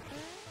first hit.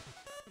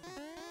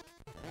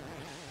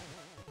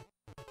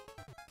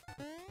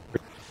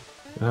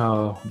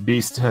 Oh,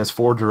 Beast has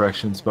 4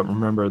 directions, but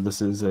remember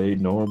this is a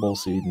normal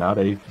seed, not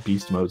a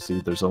Beast mode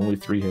seed. There's only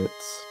 3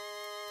 hits.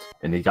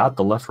 And he got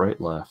the left,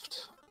 right,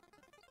 left.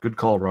 Good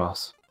call,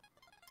 Ross.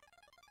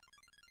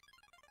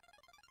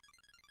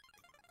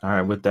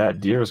 Alright, with that,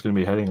 Deer is going to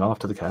be heading off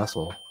to the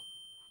castle.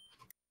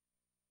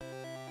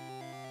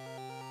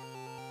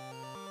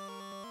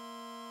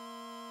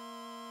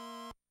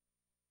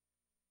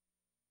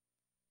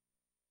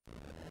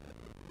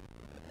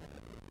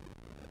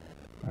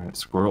 Alright,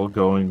 Squirrel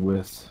going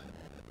with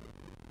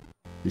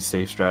the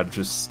safe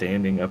strategist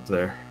standing up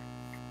there.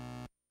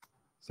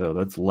 So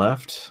that's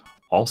left,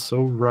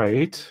 also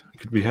right.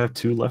 Could we have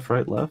 2 left,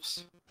 right,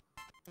 lefts?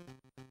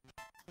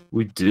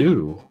 We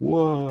do!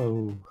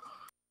 Whoa!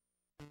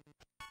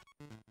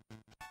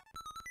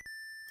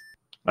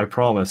 I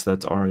promise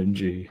that's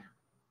RNG.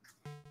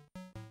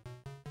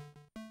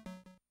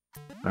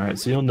 Alright,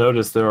 so you'll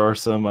notice there are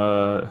some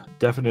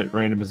definite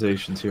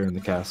randomizations here in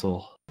the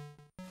castle.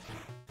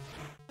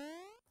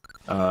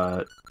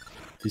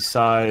 The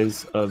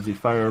size of the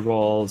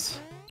fireballs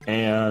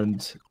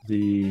and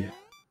the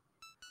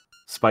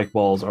spike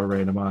balls are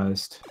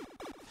randomized.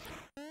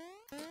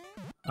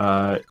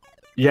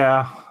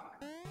 Yeah,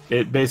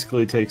 it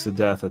basically takes a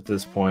death at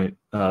this point,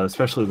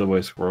 especially the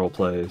way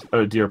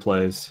Deer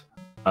plays.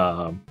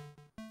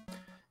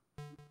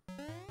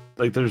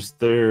 Like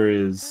there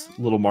is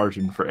little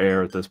margin for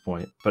error at this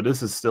point, but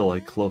this is still a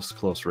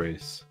close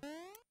race.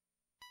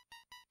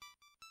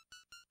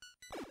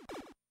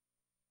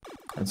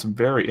 And some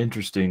very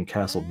interesting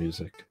castle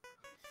music.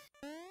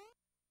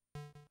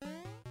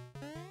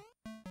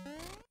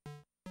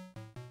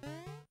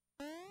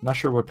 Not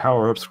sure what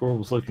power-up Squirrel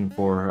was looking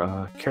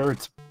for.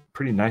 Carrot's a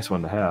pretty nice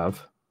one to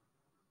have.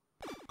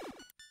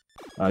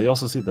 You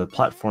also see the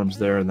platforms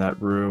there in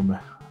that room,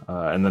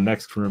 and the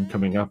next room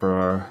coming up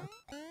are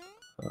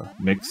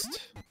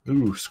mixed.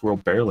 Ooh, Squirrel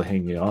barely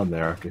hanging on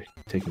there after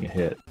taking a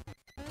hit.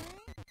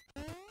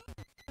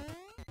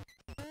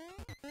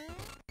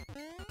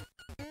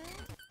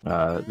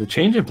 The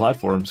change in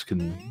platforms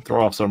can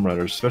throw off some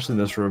runners, especially in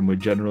this room. We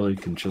generally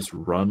can just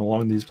run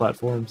along these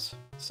platforms,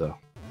 so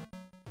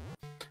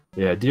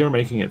yeah, Deer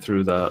making it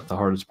through the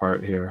hardest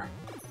part here.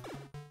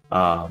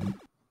 I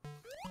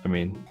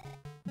mean,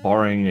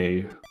 barring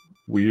a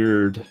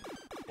weird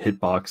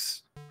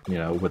hitbox, you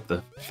know, with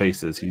the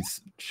faces, he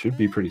should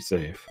be pretty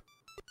safe.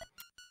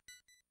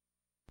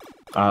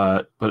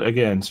 But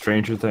again,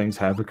 stranger things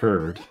have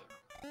occurred.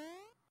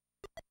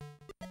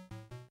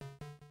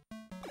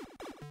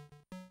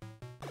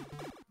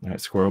 Alright,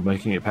 Squirrel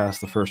making it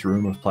past the first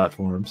room of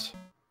platforms.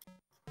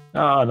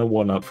 Ah, no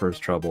 1-up for his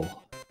trouble.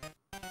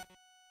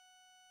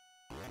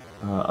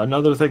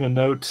 Another thing of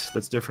note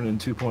that's different in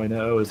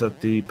 2.0 is that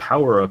the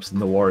power-ups in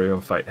the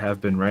Wario fight have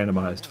been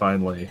randomized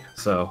finally,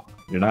 so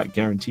you're not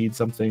guaranteed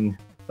something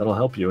that'll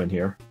help you in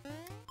here.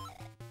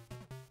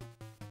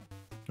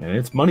 And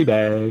it's money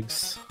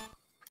bags.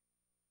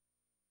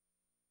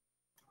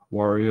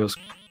 Wario's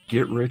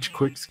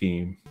get-rich-quick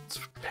scheme. It's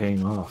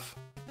paying off.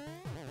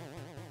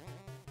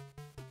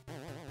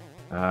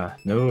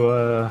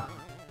 No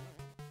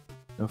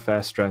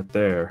fast strat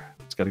there.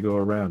 It's got to go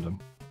around him.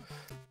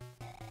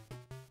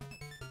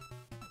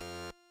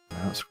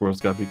 Now, Squirrel's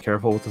got to be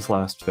careful with this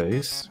last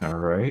phase.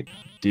 Alright.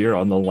 Deer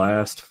on the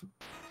last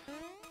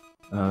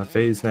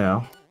phase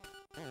now.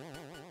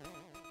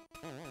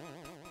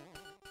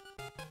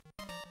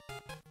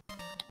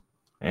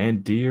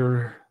 And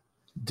Deer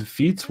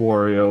defeats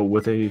Wario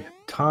with a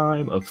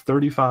time of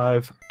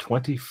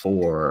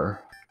 35-24.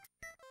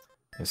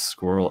 As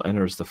Squirrel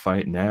enters the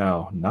fight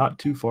now, not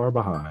too far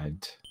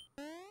behind.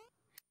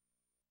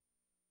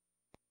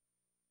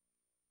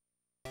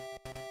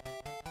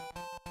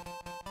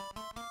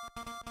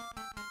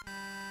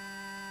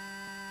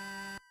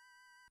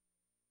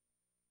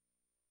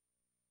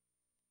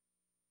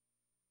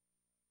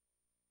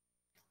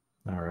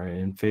 Alright,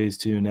 in phase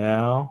 2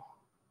 now.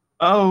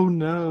 Oh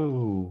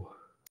no!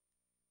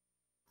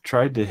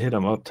 Tried to hit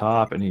him up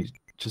top and he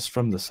just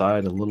from the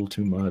side a little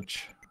too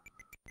much.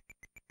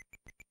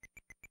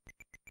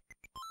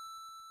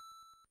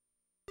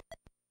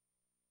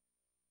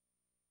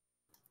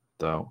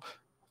 So,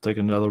 take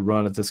another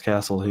run at this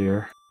castle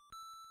here.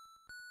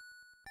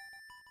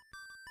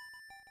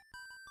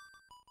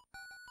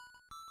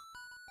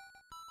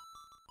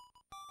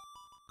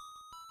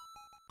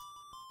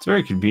 It's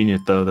very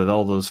convenient, though, that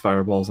all those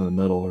fireballs in the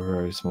middle are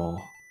very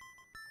small.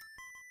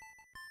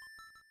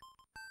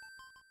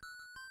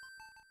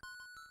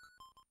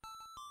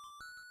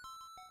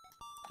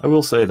 I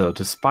will say, though,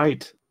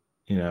 despite,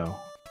 you know,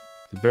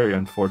 the very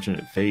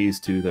unfortunate phase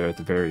 2 there at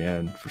the very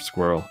end for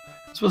Squirrel,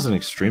 this was an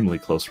extremely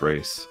close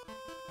race.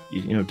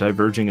 You know,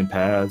 diverging in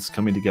paths,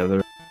 coming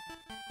together.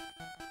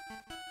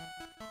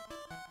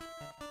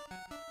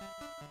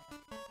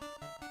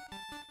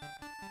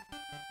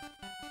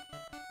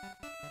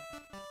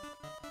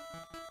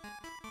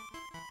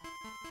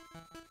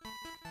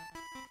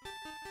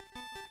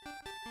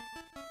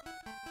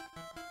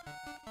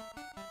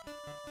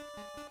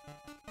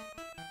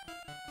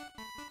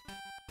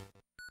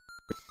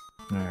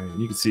 Alright,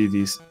 you can see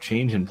these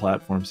change in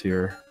platforms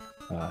here.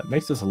 It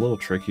makes this a little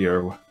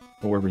trickier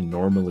where we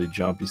normally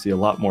jump. You see a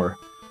lot more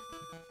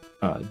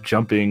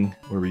jumping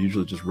where we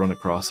usually just run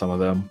across some of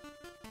them.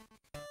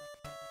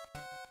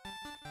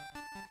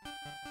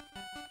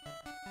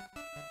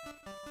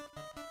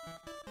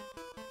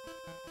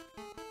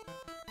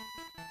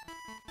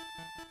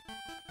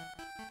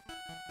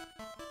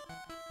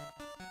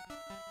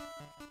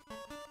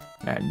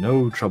 And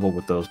no trouble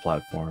with those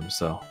platforms,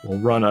 so we'll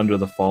run under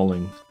the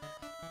falling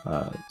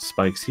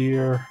spikes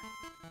here.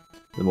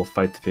 Then we'll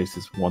fight the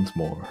faces once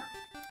more.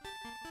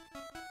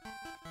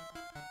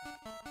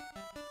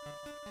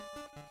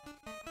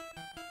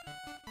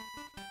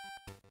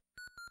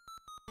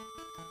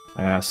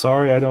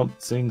 Sorry I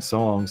don't sing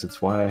songs,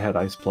 it's why I had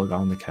Ice Plug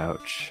on the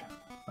couch.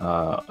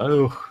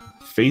 Oh,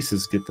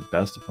 faces get the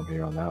best of them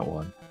here on that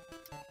one.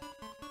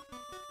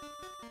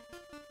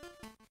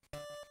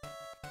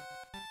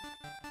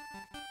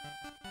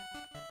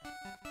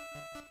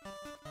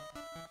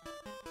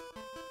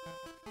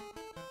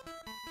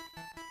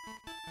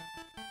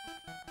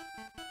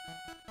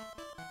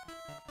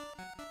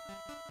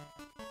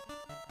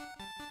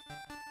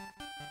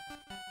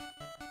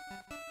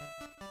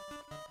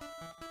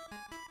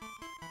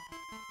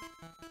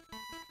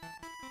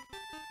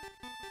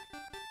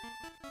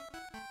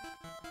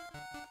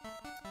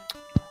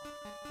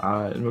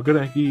 And we're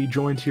gonna be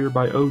joined here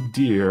by Oh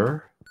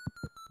Dear.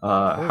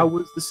 How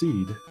was the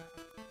seed?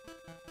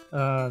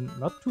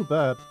 Not too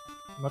bad.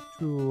 Not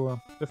too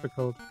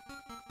difficult.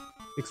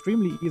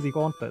 Extremely easy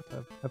gauntlet.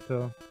 I have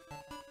to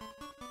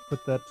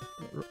put that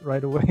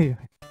right away.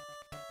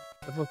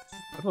 That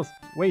was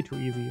way too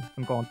easy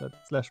in gauntlet.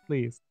 /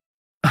 please.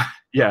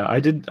 Yeah, I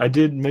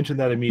did mention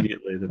that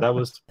immediately. That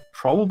was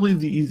probably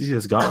the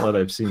easiest gauntlet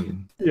I've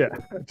seen. Yeah,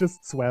 I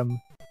just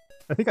swam.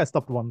 I think I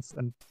stopped once,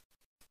 and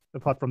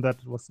apart from that,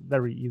 it was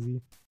very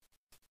easy.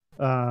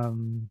 I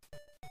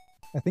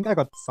think I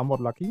got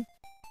somewhat lucky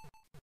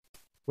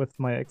with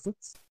my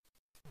exits.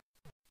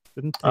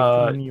 Didn't take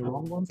too many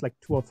wrong ones, like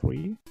 2 or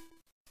 3.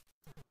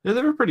 Yeah,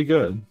 they were pretty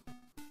good.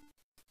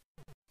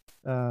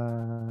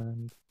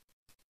 And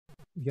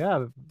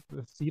yeah,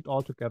 the seed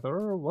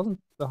altogether wasn't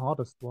the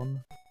hardest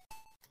one.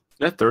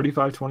 Yeah,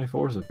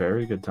 35-24 is a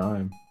very good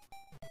time.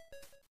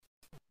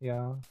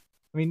 Yeah,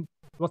 I mean,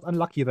 it was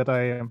unlucky that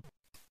I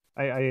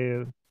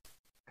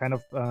kind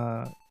of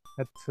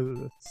had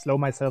to slow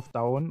myself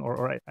down,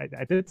 or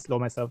I did slow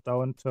myself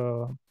down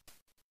to...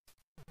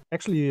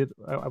 Actually,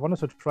 I wanted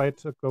to try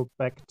to go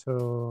back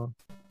to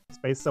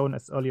Space Zone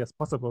as early as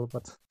possible,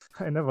 but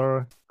I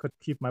never could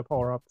keep my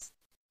power-ups.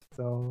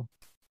 So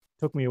it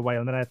took me a while,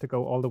 and then I had to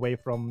go all the way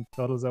from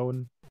Turtle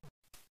Zone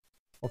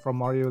or from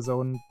Mario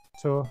Zone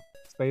to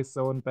Space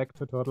Zone, back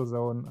to Turtle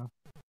Zone,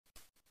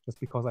 just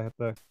because I had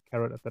the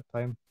carrot at that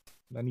time,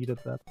 and I needed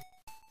that.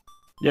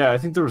 Yeah, I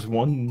think there was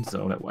one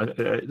zone.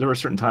 There were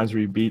certain times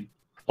where you beat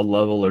a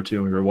level or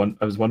two, and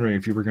I was wondering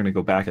if you were going to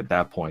go back at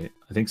that point.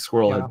 I think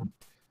Squirrel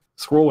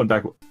went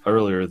back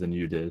earlier than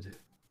you did.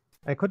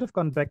 I could have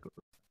gone back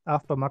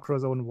after Macro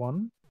Zone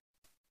 1,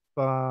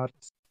 but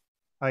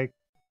I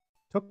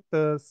took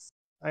this.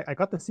 I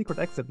got the secret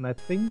exit, and I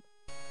think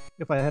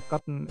if I had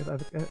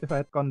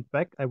gone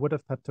back, I would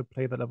have had to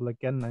play the level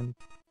again and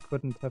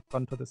couldn't have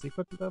gone to the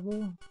secret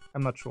level.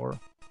 I'm not sure.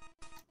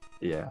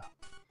 Yeah.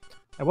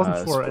 I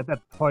wasn't sure at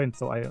that point,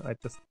 so I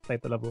just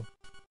played the level.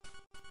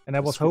 And I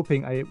was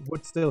hoping I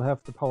would still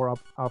have the power-up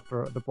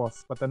after the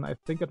boss, but then I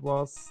think it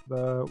was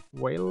the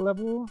whale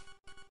level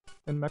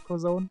in Macro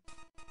Zone.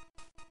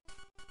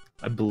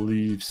 I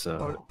believe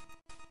so.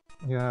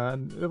 Yeah,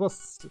 and it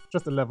was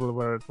just a level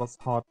where it was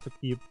hard to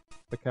keep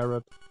the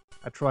carrot.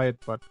 I tried,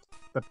 but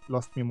that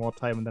lost me more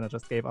time, and then I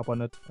just gave up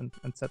on it and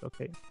said,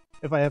 okay,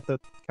 if I have the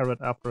carrot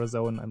after a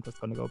zone, I'm just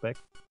gonna go back.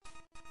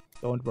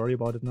 Don't worry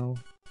about it now.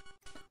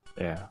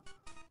 Yeah.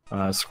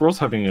 Squirrel's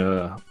having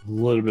a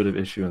little bit of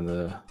issue in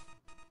the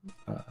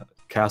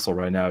castle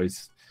right now.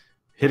 He's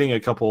hitting a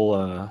couple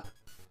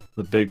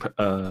the big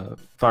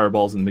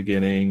fireballs in the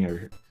beginning,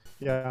 or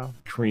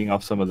freeing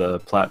off some of the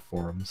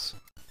platforms.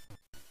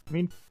 I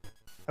mean,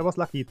 I was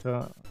lucky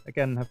to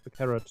again have the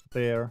carrot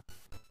there,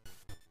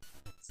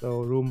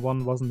 so room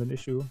 1 wasn't an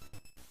issue.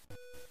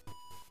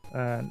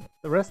 And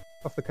the rest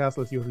of the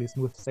castle is usually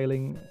smooth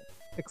sailing,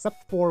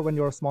 except for when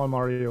you're a small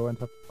Mario and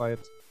have to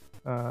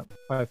fight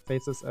 5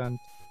 phases and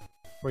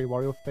 3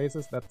 Wario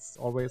phases. That's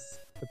always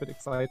a bit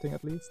exciting,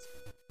 at least.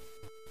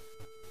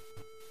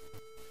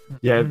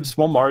 Yeah,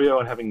 small Mario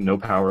and having no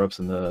power-ups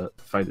in the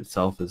fight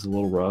itself is a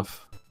little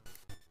rough.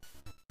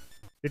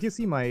 Did you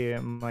see my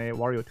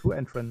Wario 2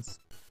 entrance?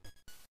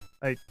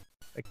 I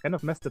kind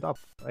of messed it up.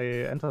 I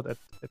entered at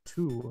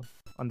 2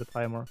 on the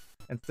timer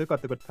and still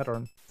got the good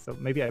pattern. So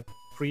maybe I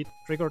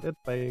pre-triggered it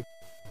by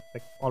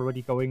like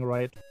already going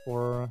right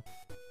for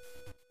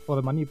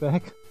the money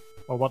back,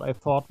 or what I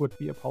thought would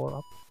be a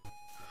power-up.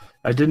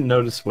 I didn't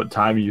notice what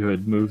time you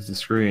had moved the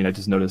screen. I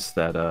just noticed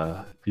that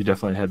you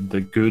definitely had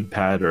the good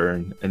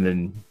pattern, and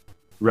then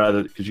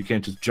rather, because you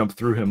can't just jump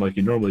through him like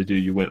you normally do,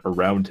 you went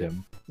around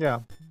him. Yeah,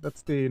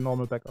 that's the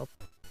normal backup.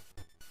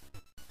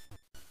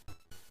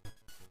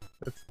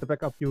 That's the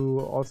backup you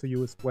also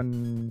use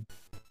when,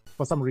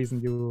 for some reason,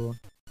 you,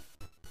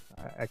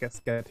 I guess,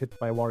 get hit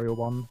by Wario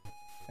 1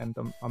 and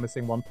are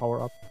missing 1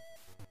 power-up.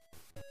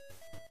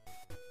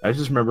 I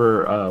just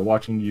remember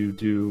watching you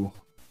do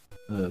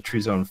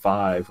Tree Zone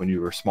 5 when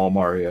you were small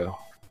Mario.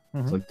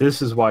 It's like,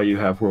 this is why you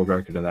have world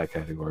record in that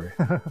category.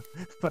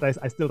 But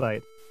I still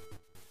died.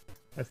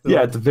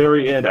 Yeah, at the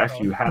very end,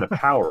 after you had a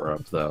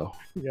power-up, though.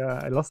 Yeah,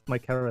 I lost my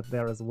carrot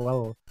there as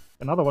well.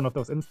 Another one of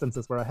those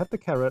instances where I had the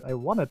carrot, I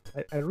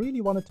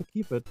really wanted to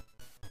keep it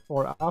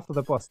for after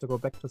the boss to go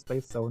back to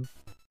Space Zone.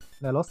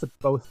 And I lost it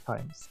both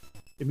times.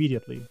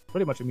 Immediately.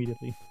 Pretty much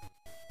immediately.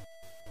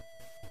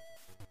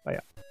 But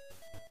yeah.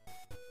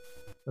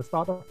 The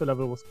start of the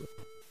level was good.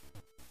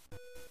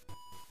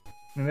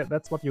 I mean,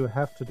 that's what you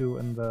have to do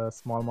in the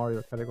small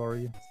Mario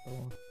category,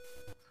 so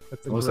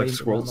that's ingrained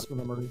in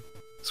my memory.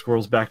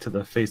 Squirrel's back to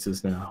the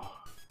faces now.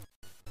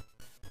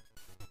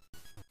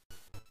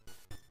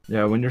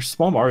 Yeah, when you're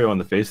small Mario on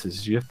the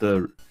faces, you have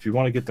to, if you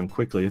want to get them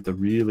quickly, you have to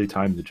really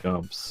time the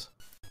jumps.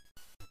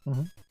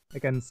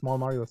 Again, small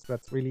Mario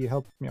strats really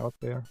helped me out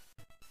there.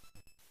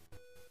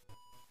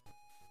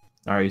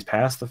 Alright, he's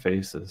past the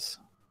faces.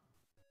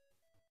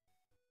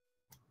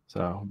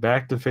 So,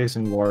 back to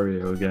facing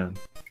Wario again.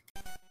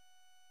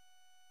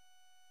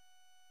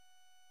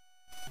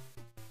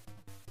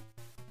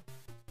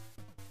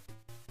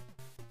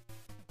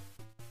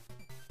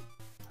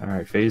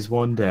 Alright, phase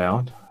 1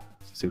 down.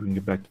 Let's see if we can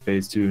get back to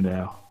phase 2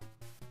 now.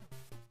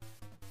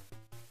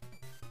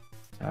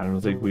 I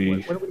don't think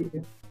we...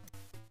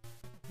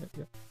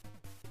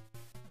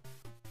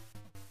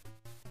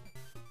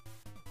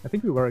 I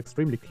think we were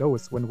extremely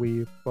close when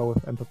we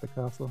both entered the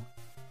castle.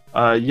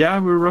 Yeah,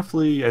 we were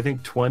roughly, I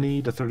think,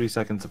 20 to 30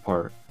 seconds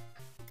apart.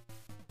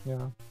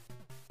 Yeah.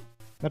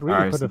 That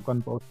really could have gone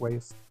both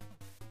ways.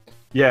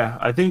 Yeah,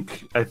 I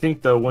think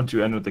though, once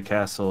you entered the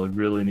castle, it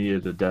really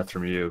needed a death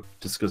from you,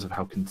 just because of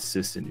how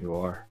consistent you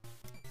are.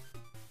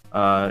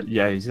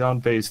 Yeah, he's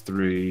on phase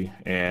 3,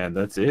 and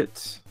that's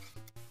it.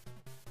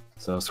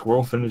 So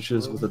Squirrel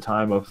finishes with a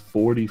time of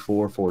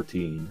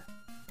 44:14.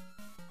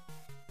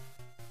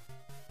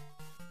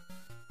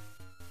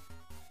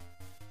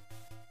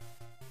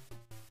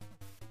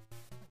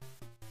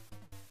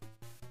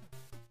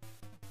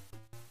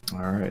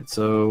 All right,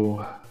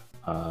 so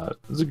it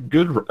was a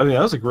good. I mean,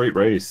 that was a great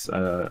race.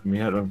 I mean,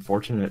 had an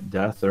unfortunate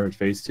death there at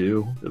phase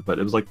 2, but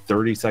it was like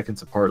 30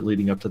 seconds apart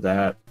leading up to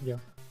that. Yeah.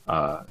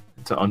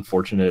 It's an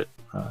unfortunate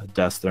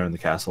deaths there in the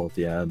castle at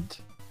the end.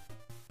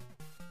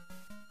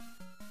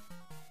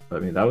 But, I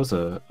mean, that was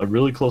a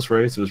really close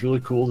race. It was really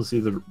cool to see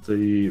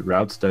the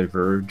routes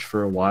diverge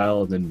for a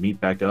while and then meet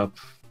back up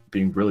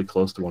being really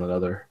close to one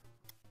another.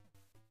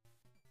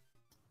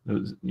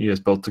 You guys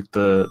both took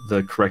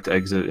the correct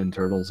exit in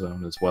Turtle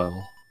Zone as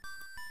well.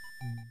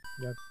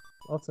 Yeah,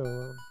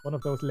 also one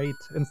of those late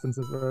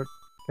instances where it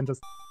can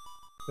just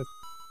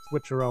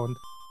switch around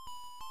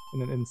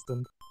in an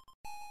instant.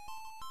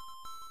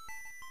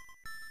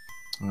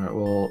 All right,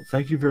 well,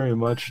 thank you very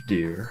much,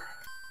 dear.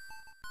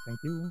 Thank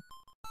you.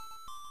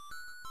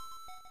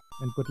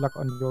 And good luck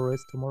on your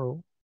race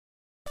tomorrow.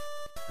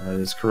 That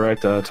is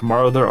correct.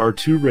 Tomorrow there are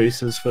 2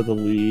 races for the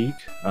league.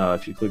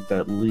 If you click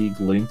that league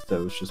link that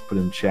was just put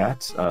in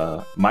chat,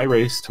 my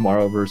race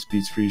tomorrow versus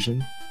Beats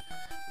Frisian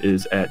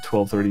is at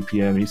 12:30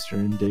 p.m.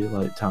 Eastern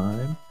Daylight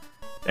Time.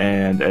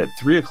 And at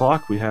 3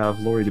 o'clock, we have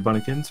Lori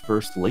DeBunnikins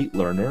versus Late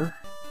Learner.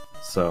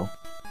 So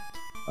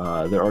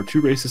there are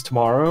 2 races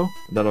tomorrow.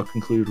 That'll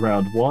conclude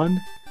round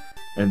 1.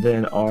 And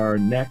then our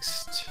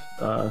next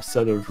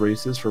set of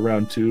races for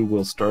round 2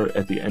 will start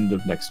at the end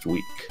of next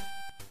week.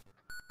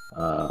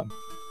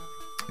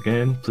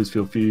 Again, please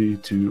feel free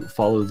to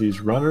follow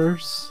these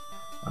runners.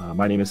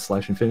 My name is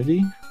Slash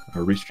Infinity.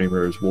 Our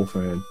restreamer is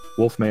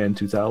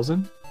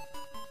Wolfman2000.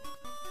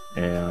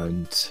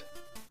 And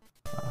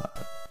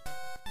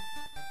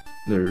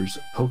there's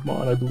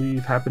Pokemon, I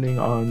believe, happening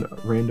on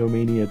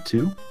Randomania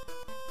 2.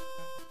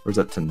 Or is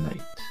that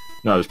tonight?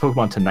 No, there's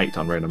Pokemon tonight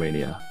on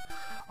Randomania.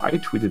 I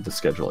tweeted the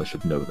schedule, I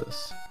should know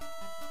this.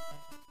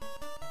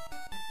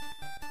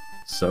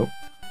 So,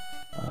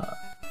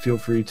 feel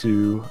free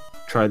to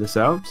try this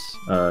out.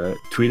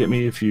 Tweet at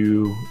me if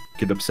you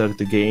get upset at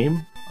the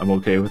game. I'm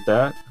okay with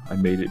that. I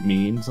made it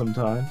mean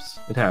sometimes.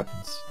 It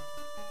happens.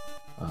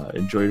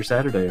 Enjoy your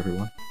Saturday,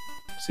 everyone.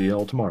 See you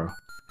all tomorrow.